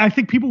know what? I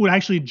think people would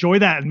actually enjoy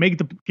that and make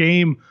the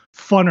game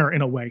funner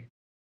in a way.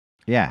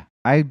 Yeah.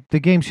 The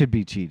game should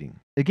be cheating.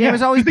 The game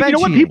has always been cheating.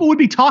 What? People would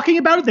be talking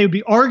about it. They would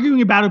be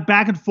arguing about it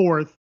back and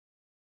forth.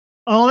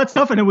 All that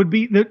stuff, and there would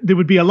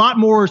be a lot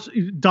more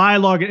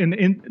dialogue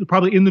and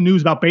probably in the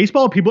news about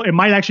baseball. It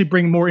might actually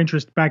bring more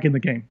interest back in the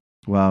game.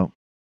 Well,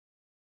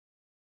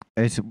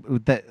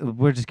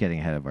 we're just getting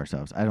ahead of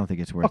ourselves. I don't think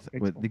it's worth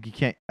it. You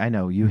can't. I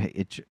know you hate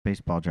it.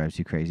 Baseball drives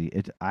you crazy.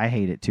 I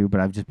hate it too, but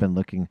I've just been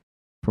looking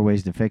for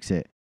ways to fix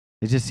it.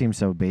 It just seems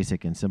so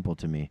basic and simple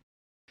to me.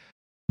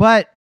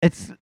 But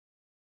it's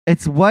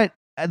what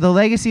the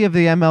legacy of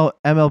the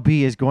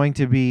MLB is going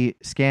to be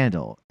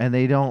scandal, and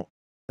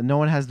no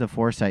one has the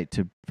foresight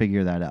to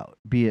figure that out.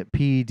 Be it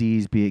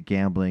PEDs, be it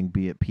gambling,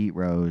 be it Pete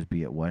Rose,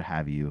 be it what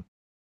have you.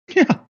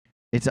 Yeah.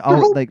 It's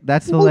all like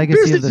that's the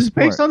legacy of the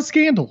sport. Based on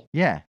scandal.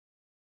 Yeah.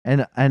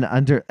 And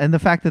the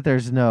fact that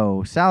there's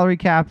no salary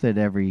cap, that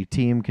every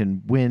team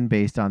can win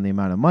based on the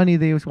amount of money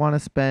they want to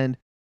spend.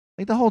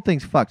 Like, the whole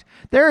thing's fucked.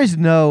 There is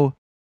no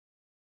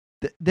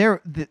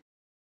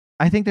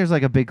I think there's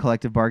like a big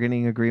collective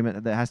bargaining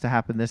agreement that has to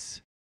happen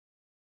this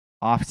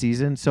off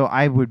season. So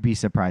I would be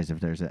surprised if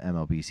there's an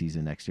MLB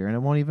season next year, and it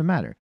won't even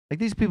matter. Like,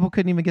 these people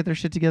couldn't even get their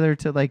shit together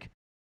to like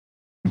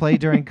play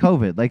during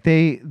COVID. Like,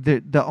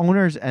 the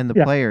owners and the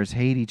players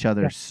hate each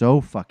other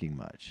so fucking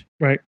much.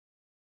 Right.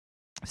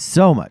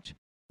 So much.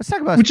 Let's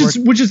talk about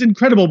which is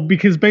incredible,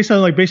 because based on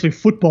like basically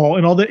football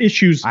and all the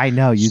issues, I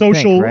know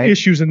social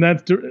issues, and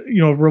that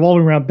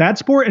revolving around that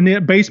sport,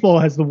 and baseball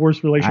has the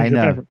worst relationship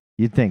ever.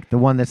 You'd think the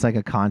one that's like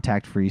a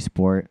contact-free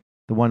sport,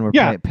 the one where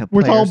where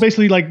it's all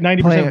basically like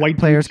 90% white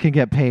players can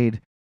get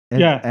paid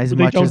as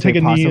much as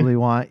they possibly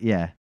want.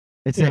 Yeah,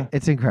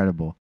 it's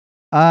incredible.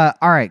 All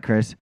right,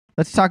 Chris,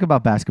 let's talk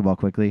about basketball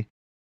quickly.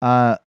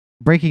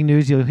 Breaking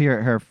news, you'll hear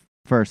it here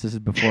first. This is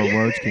before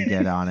Woj can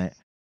get on it.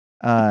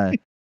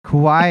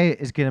 Kawhi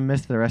is going to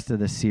miss the rest of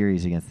the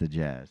series against the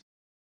Jazz.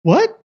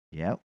 What?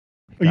 Yep.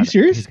 Are you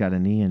serious? He's got a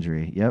knee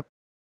injury. Yep.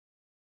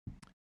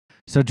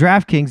 So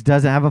DraftKings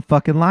doesn't have a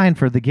fucking line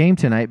for the game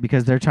tonight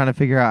because they're trying to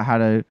figure out how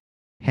to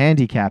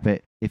handicap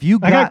it.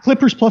 I got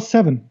Clippers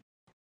 +7.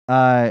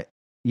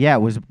 Yeah,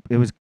 it was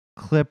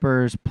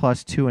Clippers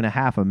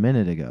 +2.5 a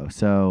minute ago.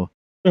 So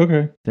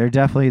okay, they're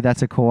definitely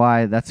that's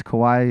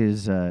Kawhi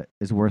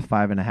is worth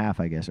 5.5,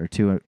 I guess, or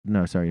 2.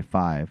 No, sorry,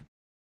 5.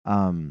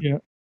 Yeah.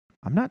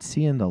 I'm not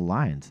seeing the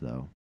lines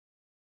though.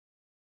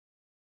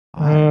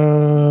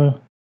 I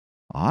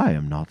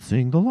am not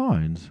seeing the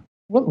lines.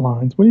 What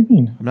lines? What do you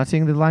mean? I'm not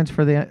seeing the lines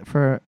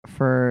for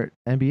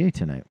NBA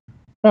tonight.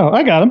 Oh,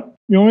 I got them.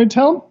 You want me to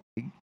tell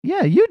them?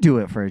 Yeah, you do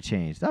it for a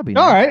change. That'd be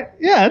nice. All right.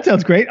 Yeah, that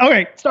sounds great.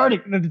 Okay,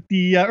 starting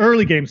the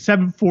early game,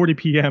 7:40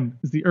 p.m.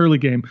 is the early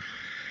game.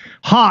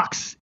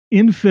 Hawks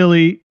in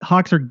Philly.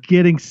 Hawks are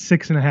getting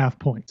 6.5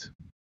 points.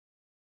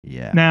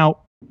 Yeah.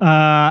 Now,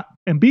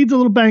 Embiid's a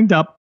little banged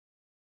up.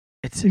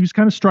 He was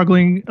kind of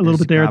struggling a little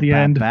bit there at the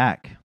end.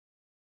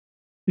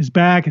 His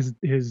back,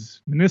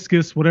 his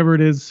meniscus, whatever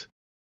it is.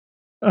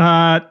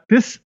 I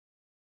was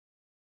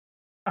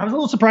a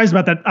little surprised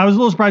about that. I was a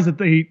little surprised that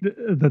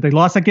they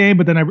lost that game,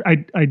 but then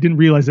I didn't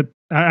realize it.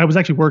 I was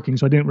actually working,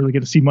 so I didn't really get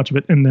to see much of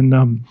it. And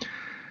then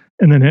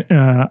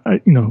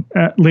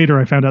later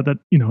I found out that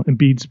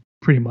Embiid's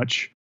pretty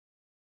much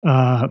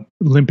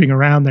limping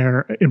around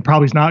there and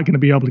probably is not going to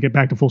be able to get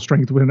back to full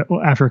strength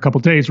after a couple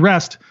of days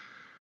rest.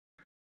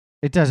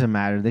 It doesn't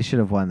matter. They should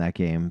have won that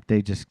game.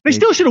 They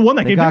still should have won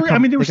that game.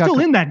 They were got still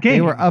in that game.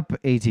 They were up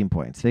 18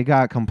 points. They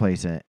got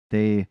complacent.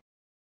 They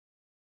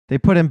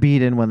put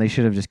Embiid in when they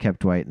should have just kept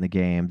Dwight in the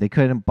game. They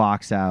couldn't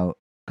box out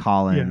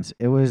Collins.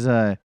 It was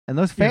and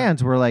those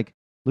fans were like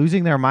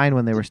losing their mind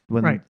when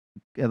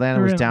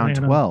Atlanta was down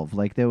 12.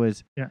 Like there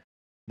was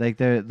like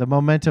the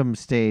momentum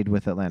stayed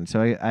with Atlanta.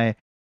 So I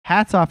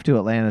hats off to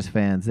Atlanta's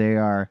fans. They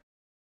are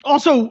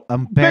also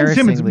Ben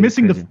Simmons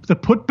missing the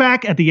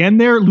putback at the end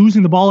there,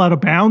 losing the ball out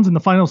of bounds in the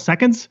final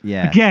seconds.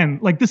 Yeah. Again,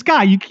 like this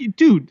guy,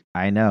 dude.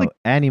 I know. Like,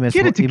 and he missed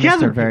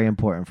a very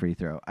important free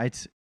throw.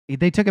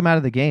 They took him out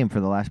of the game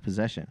for the last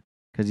possession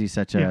because he's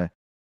such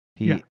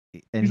he's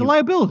a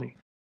liability.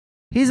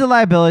 He's a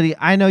liability.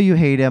 I know you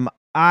hate him.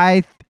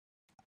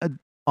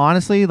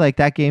 Honestly, like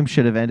that game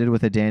should have ended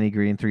with a Danny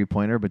Green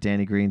 3-pointer, but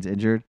Danny Green's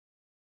injured.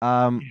 He's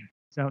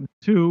out in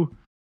 2.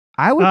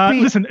 I would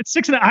listen. It's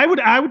 6.5.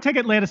 I would take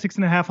Atlanta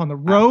 6.5 on the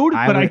road,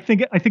 but I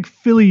think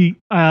Philly.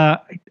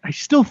 I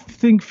still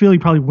think Philly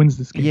probably wins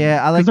this game.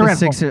 Yeah, I like the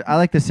Sixers. I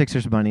like the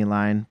Sixers money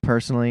line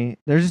personally.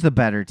 They're just a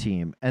better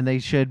team, and they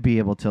should be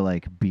able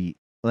to beat.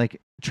 Like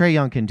Trae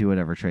Young can do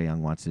whatever Trae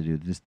Young wants to do.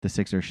 The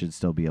Sixers should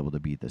still be able to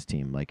beat this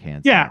team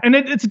hands down. And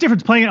it's a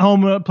difference playing at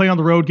home, playing on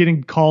the road,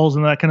 getting calls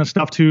and that kind of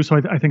stuff too. So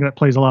I think that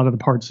plays a lot of the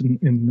parts in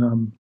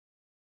and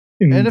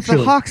if Philly.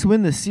 The Hawks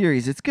win the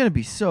series, it's gonna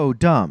be so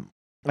dumb.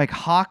 Like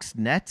Hawks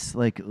Nets,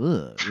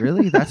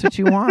 really? That's what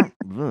you want?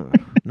 Ugh.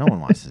 No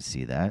one wants to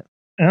see that.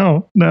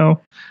 Oh,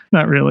 no,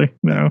 not really.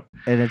 No.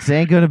 And it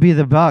ain't gonna be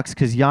the Bucks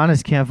because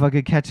Giannis can't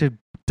fucking catch a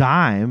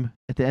dime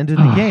at the end of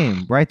the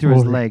game, right through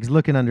his legs,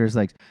 looking under his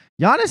legs.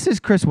 Giannis is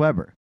Chris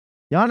Webber.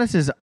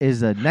 Giannis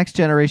is a next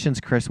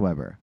generation's Chris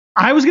Webber.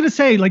 I was gonna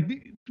say,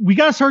 we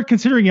gotta start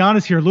considering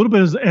Giannis here a little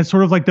bit as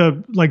sort of like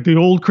the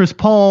old Chris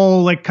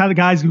Paul, kind of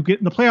guys who get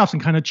in the playoffs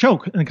and kind of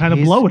choke and kind of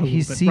blow it a little bit.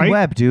 He's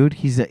C-Web, dude.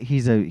 He's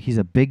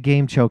a big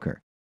game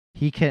choker.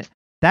 He can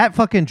that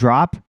fucking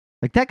drop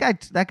that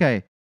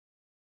guy.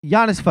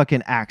 Giannis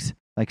fucking acts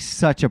like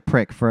such a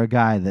prick for a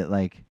guy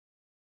that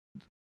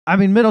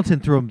Middleton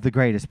threw him the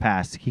greatest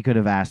pass he could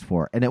have asked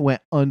for, and it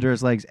went under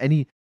his legs, and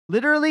he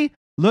literally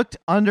looked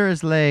under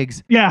his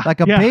legs like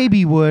a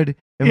baby would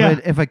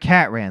if a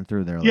cat ran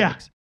through their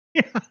legs.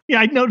 Yeah,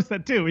 I noticed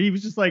that too. He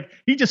was just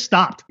he just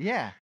stopped.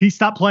 Yeah. He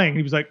stopped playing.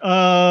 He was like,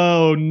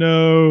 oh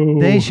no.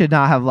 They should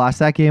not have lost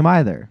that game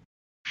either.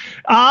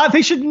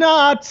 They should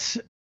not.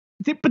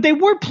 But they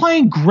weren't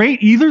playing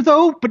great either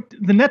though. But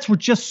the Nets were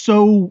just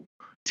so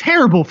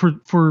terrible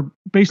for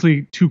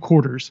basically 2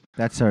 quarters.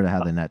 That's sort of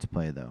how the Nets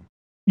play though.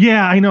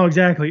 Yeah, I know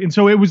exactly. And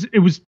so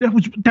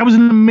that was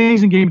an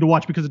amazing game to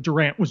watch because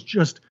Durant was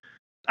just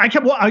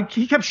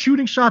he kept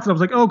shooting shots, and I was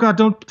like, "Oh God,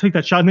 don't take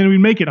that shot!" And then we'd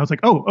make it. I was like,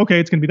 "Oh, okay,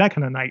 it's gonna be that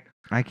kind of night."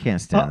 I can't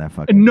stand that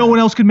fucking. And no one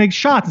else could make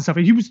shots and stuff.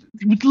 He was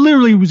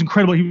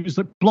incredible. He was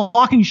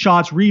blocking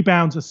shots,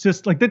 rebounds,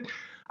 assists, like that.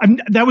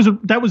 That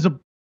was a.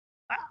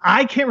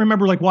 I can't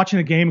remember watching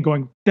a game and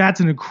going,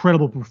 "That's an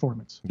incredible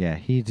performance." Yeah,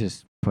 he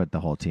just put the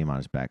whole team on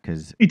his back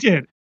because he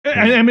did.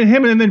 And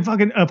him, and then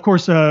fucking, of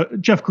course,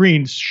 Jeff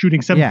Green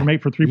shooting 7 from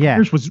 8 for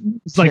 3-pointers was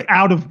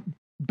out of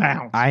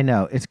bounds. I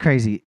know, it's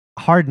crazy.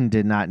 Harden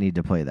did not need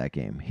to play that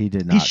game. He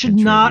did not. He should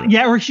not.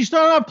 Yeah, or he should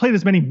not have played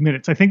as many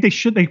minutes. I think they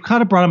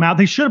kind of brought him out.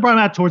 They should have brought him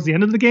out towards the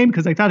end of the game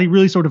because they thought he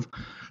really sort of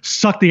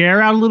sucked the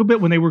air out a little bit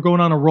when they were going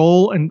on a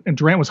roll and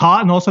Durant was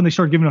hot, and all of a sudden they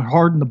started giving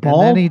Harden the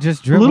ball. And then he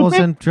just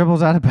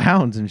dribbles out of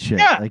bounds and shit.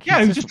 Yeah,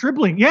 he was just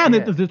dribbling. Yeah, and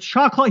the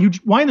shot clock. He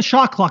would wind the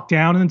shot clock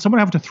down, and then someone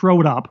have to throw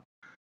it up.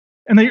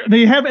 And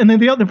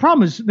the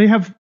problem is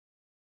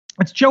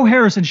it's Joe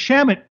Harris and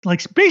Shamet.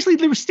 Basically,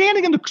 they were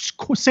standing in the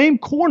same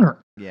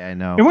corner. Yeah, I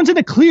know. Everyone's in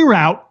the clear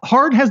out.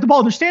 Harden has the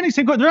ball. They're standing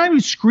same corner. They're not even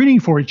screening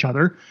for each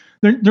other.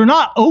 They're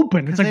not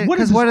open. It's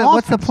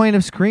what's the point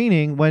of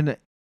screening when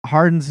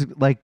Harden's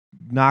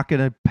not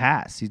going to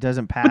pass? He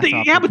doesn't pass.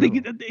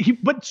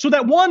 But so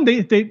that one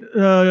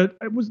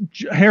it was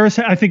Harris.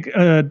 I think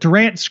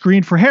Durant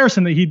screened for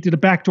Harrison that he did a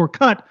backdoor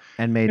cut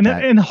and made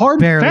that. And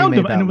Harden found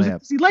him, and it was layup.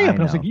 an easy layup. And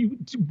I was like,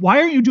 why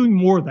aren't you doing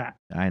more of that?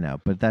 I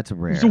know, but that's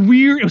rare.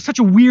 It was such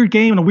a weird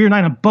game and a weird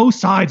night on both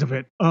sides of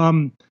it.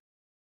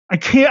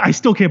 I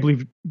still can't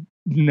believe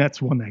the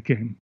Nets won that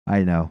game.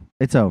 I know.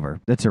 It's over.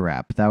 It's a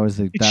wrap. That was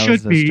the. It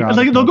should be.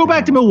 They'll go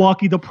back to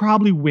Milwaukee. They'll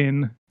probably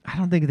win. I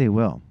don't think they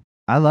will.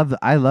 I love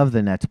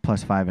the Nets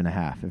plus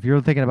 5.5. If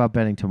you're thinking about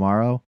betting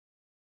tomorrow,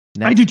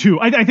 Nets, I do too.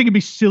 I think it'd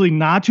be silly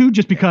not to,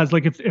 just because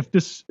if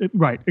this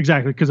right,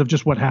 exactly, because of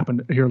just what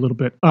happened here a little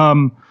bit.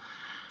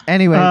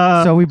 Anyway,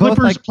 so we both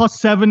Clippers plus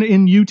 7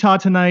 in Utah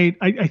tonight.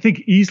 I think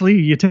easily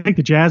you take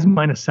the Jazz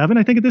 -7.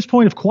 I think at this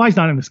point, if Kawhi's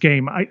not in this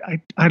game,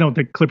 I don't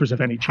think Clippers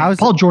have any chance.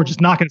 Paul George is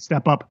not going to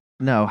step up.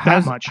 No,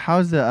 that much.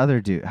 How's the other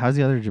dude? How's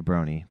the other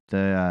jabroni?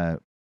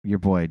 Your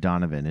boy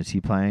Donovan, is he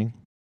playing?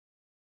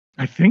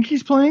 I think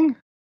he's playing.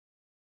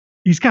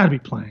 He's got to be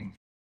playing.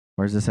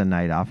 Or is this a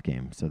night off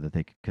game so that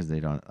because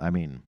they don't? I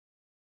mean,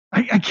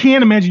 I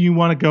can't imagine you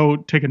want to go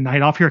take a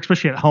night off here,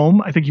 especially at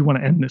home. I think you want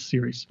to end this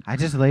series. I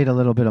just laid a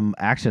little bit of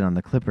action on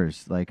the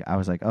Clippers. I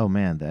was like, oh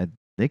man,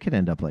 they could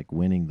end up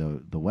winning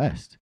the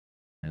West.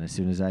 And as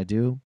soon as I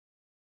do,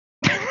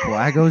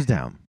 flag goes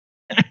down.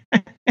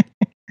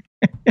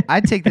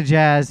 I'd take the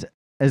Jazz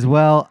as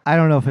well. I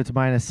don't know if it's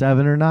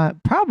 -7 or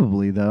not.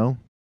 Probably, though.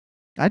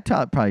 I'd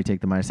probably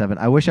take the -7.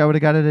 I wish I would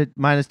have got it at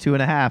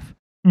 -2.5.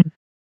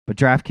 But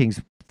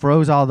DraftKings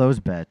froze all those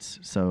bets,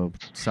 so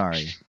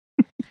sorry.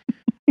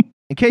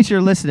 In case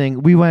you're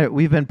listening,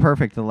 we've been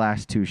perfect the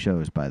last 2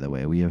 shows, by the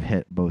way. We have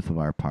hit both of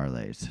our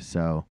parlays.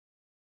 So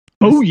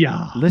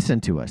listen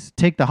to us.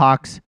 Take the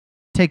Hawks,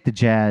 take the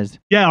Jazz.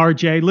 Yeah,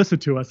 RJ, listen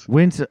to us.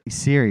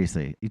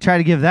 Seriously. You try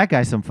to give that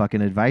guy some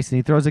fucking advice and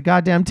he throws a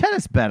goddamn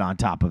tennis bet on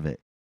top of it.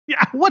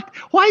 Yeah, what?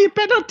 Why you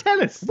bet on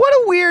tennis? What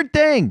a weird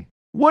thing.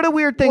 What a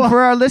weird thing. For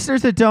our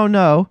listeners that don't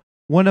know,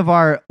 one of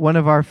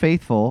our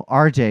faithful,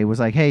 RJ, was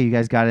like, "Hey, you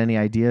guys got any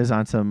ideas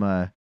on some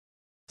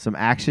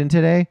action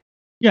today?"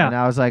 Yeah. And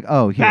I was like,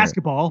 "Oh, here.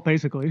 Basketball,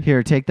 basically.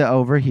 Here, take the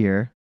over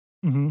here.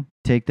 Mm-hmm.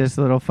 Take this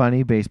little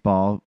funny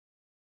baseball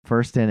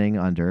first inning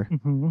under.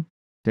 Mm-hmm.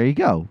 There you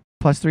go.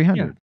 Plus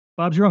 300. Yeah.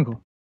 Bob's your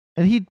uncle."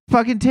 And he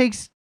fucking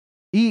tacks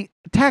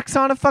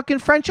on a fucking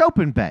French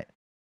Open bet.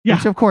 Yeah.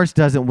 Which of course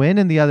doesn't win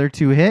and the other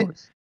 2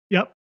 hit.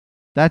 Yep.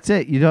 That's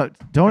it. You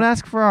don't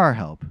ask for our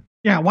help.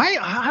 Yeah, why?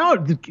 How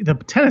the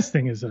tennis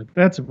thing is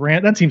that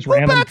seems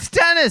random. Who bets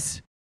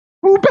tennis?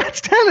 Who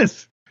bets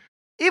tennis?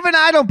 Even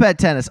I don't bet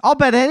tennis. I'll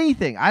bet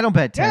anything. I don't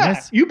bet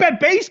tennis. Yeah, you bet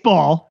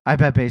baseball. I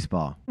bet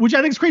baseball, which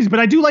I think is crazy. But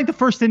I do like the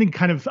first inning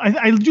kind of.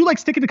 I do like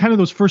sticking to kind of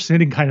those first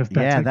inning kind of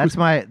bets. Yeah,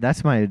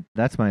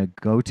 that's my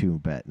go-to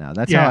bet now.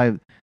 That's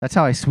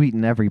how I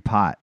sweeten every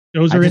pot.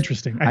 Those are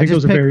interesting. I think just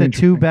those are very pick the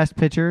interesting. 2 best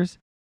pitchers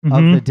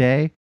of the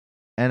day,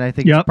 and I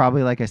think it's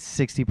probably like a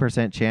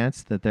 60%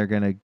 chance that they're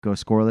gonna go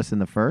scoreless in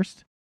the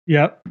first.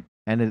 Yep.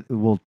 And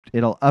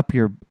it'll up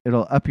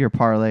your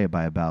parlay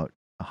by about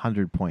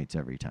 100 points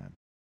every time.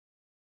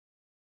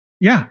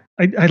 Yeah,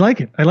 I like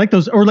it. I like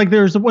those. Or like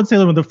there's what's the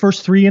other one? The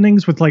first 3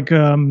 innings with like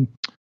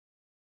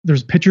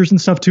there's pitchers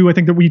and stuff too. I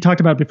think that we talked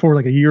about before,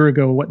 like a year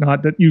ago, or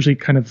whatnot. That usually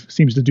kind of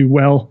seems to do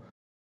well.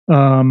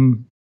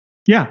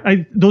 Yeah,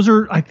 I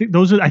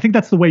think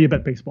that's the way you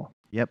bet baseball.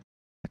 Yep,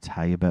 that's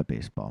how you bet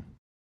baseball.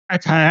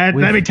 Let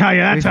me tell you,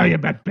 that's how you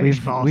bet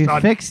baseball. We've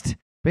fixed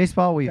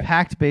baseball. We've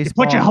hacked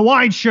baseball. You put your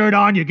Hawaiian shirt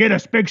on, you get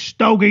a big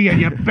stogie, and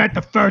you bet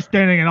the first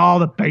inning in all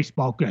the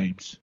baseball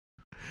games.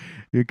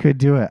 You could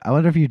do it. I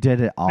wonder if you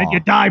did it all. And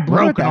you die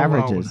broken. What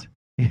averages?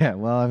 Yeah,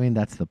 well, I mean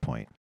that's the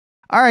point.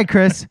 All right,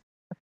 Chris.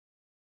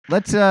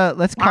 let's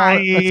call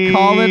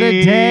it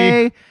a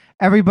day.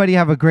 Everybody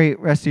have a great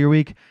rest of your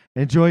week.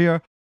 Enjoy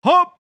your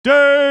hump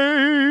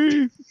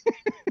day.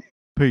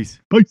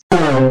 Peace. Peace.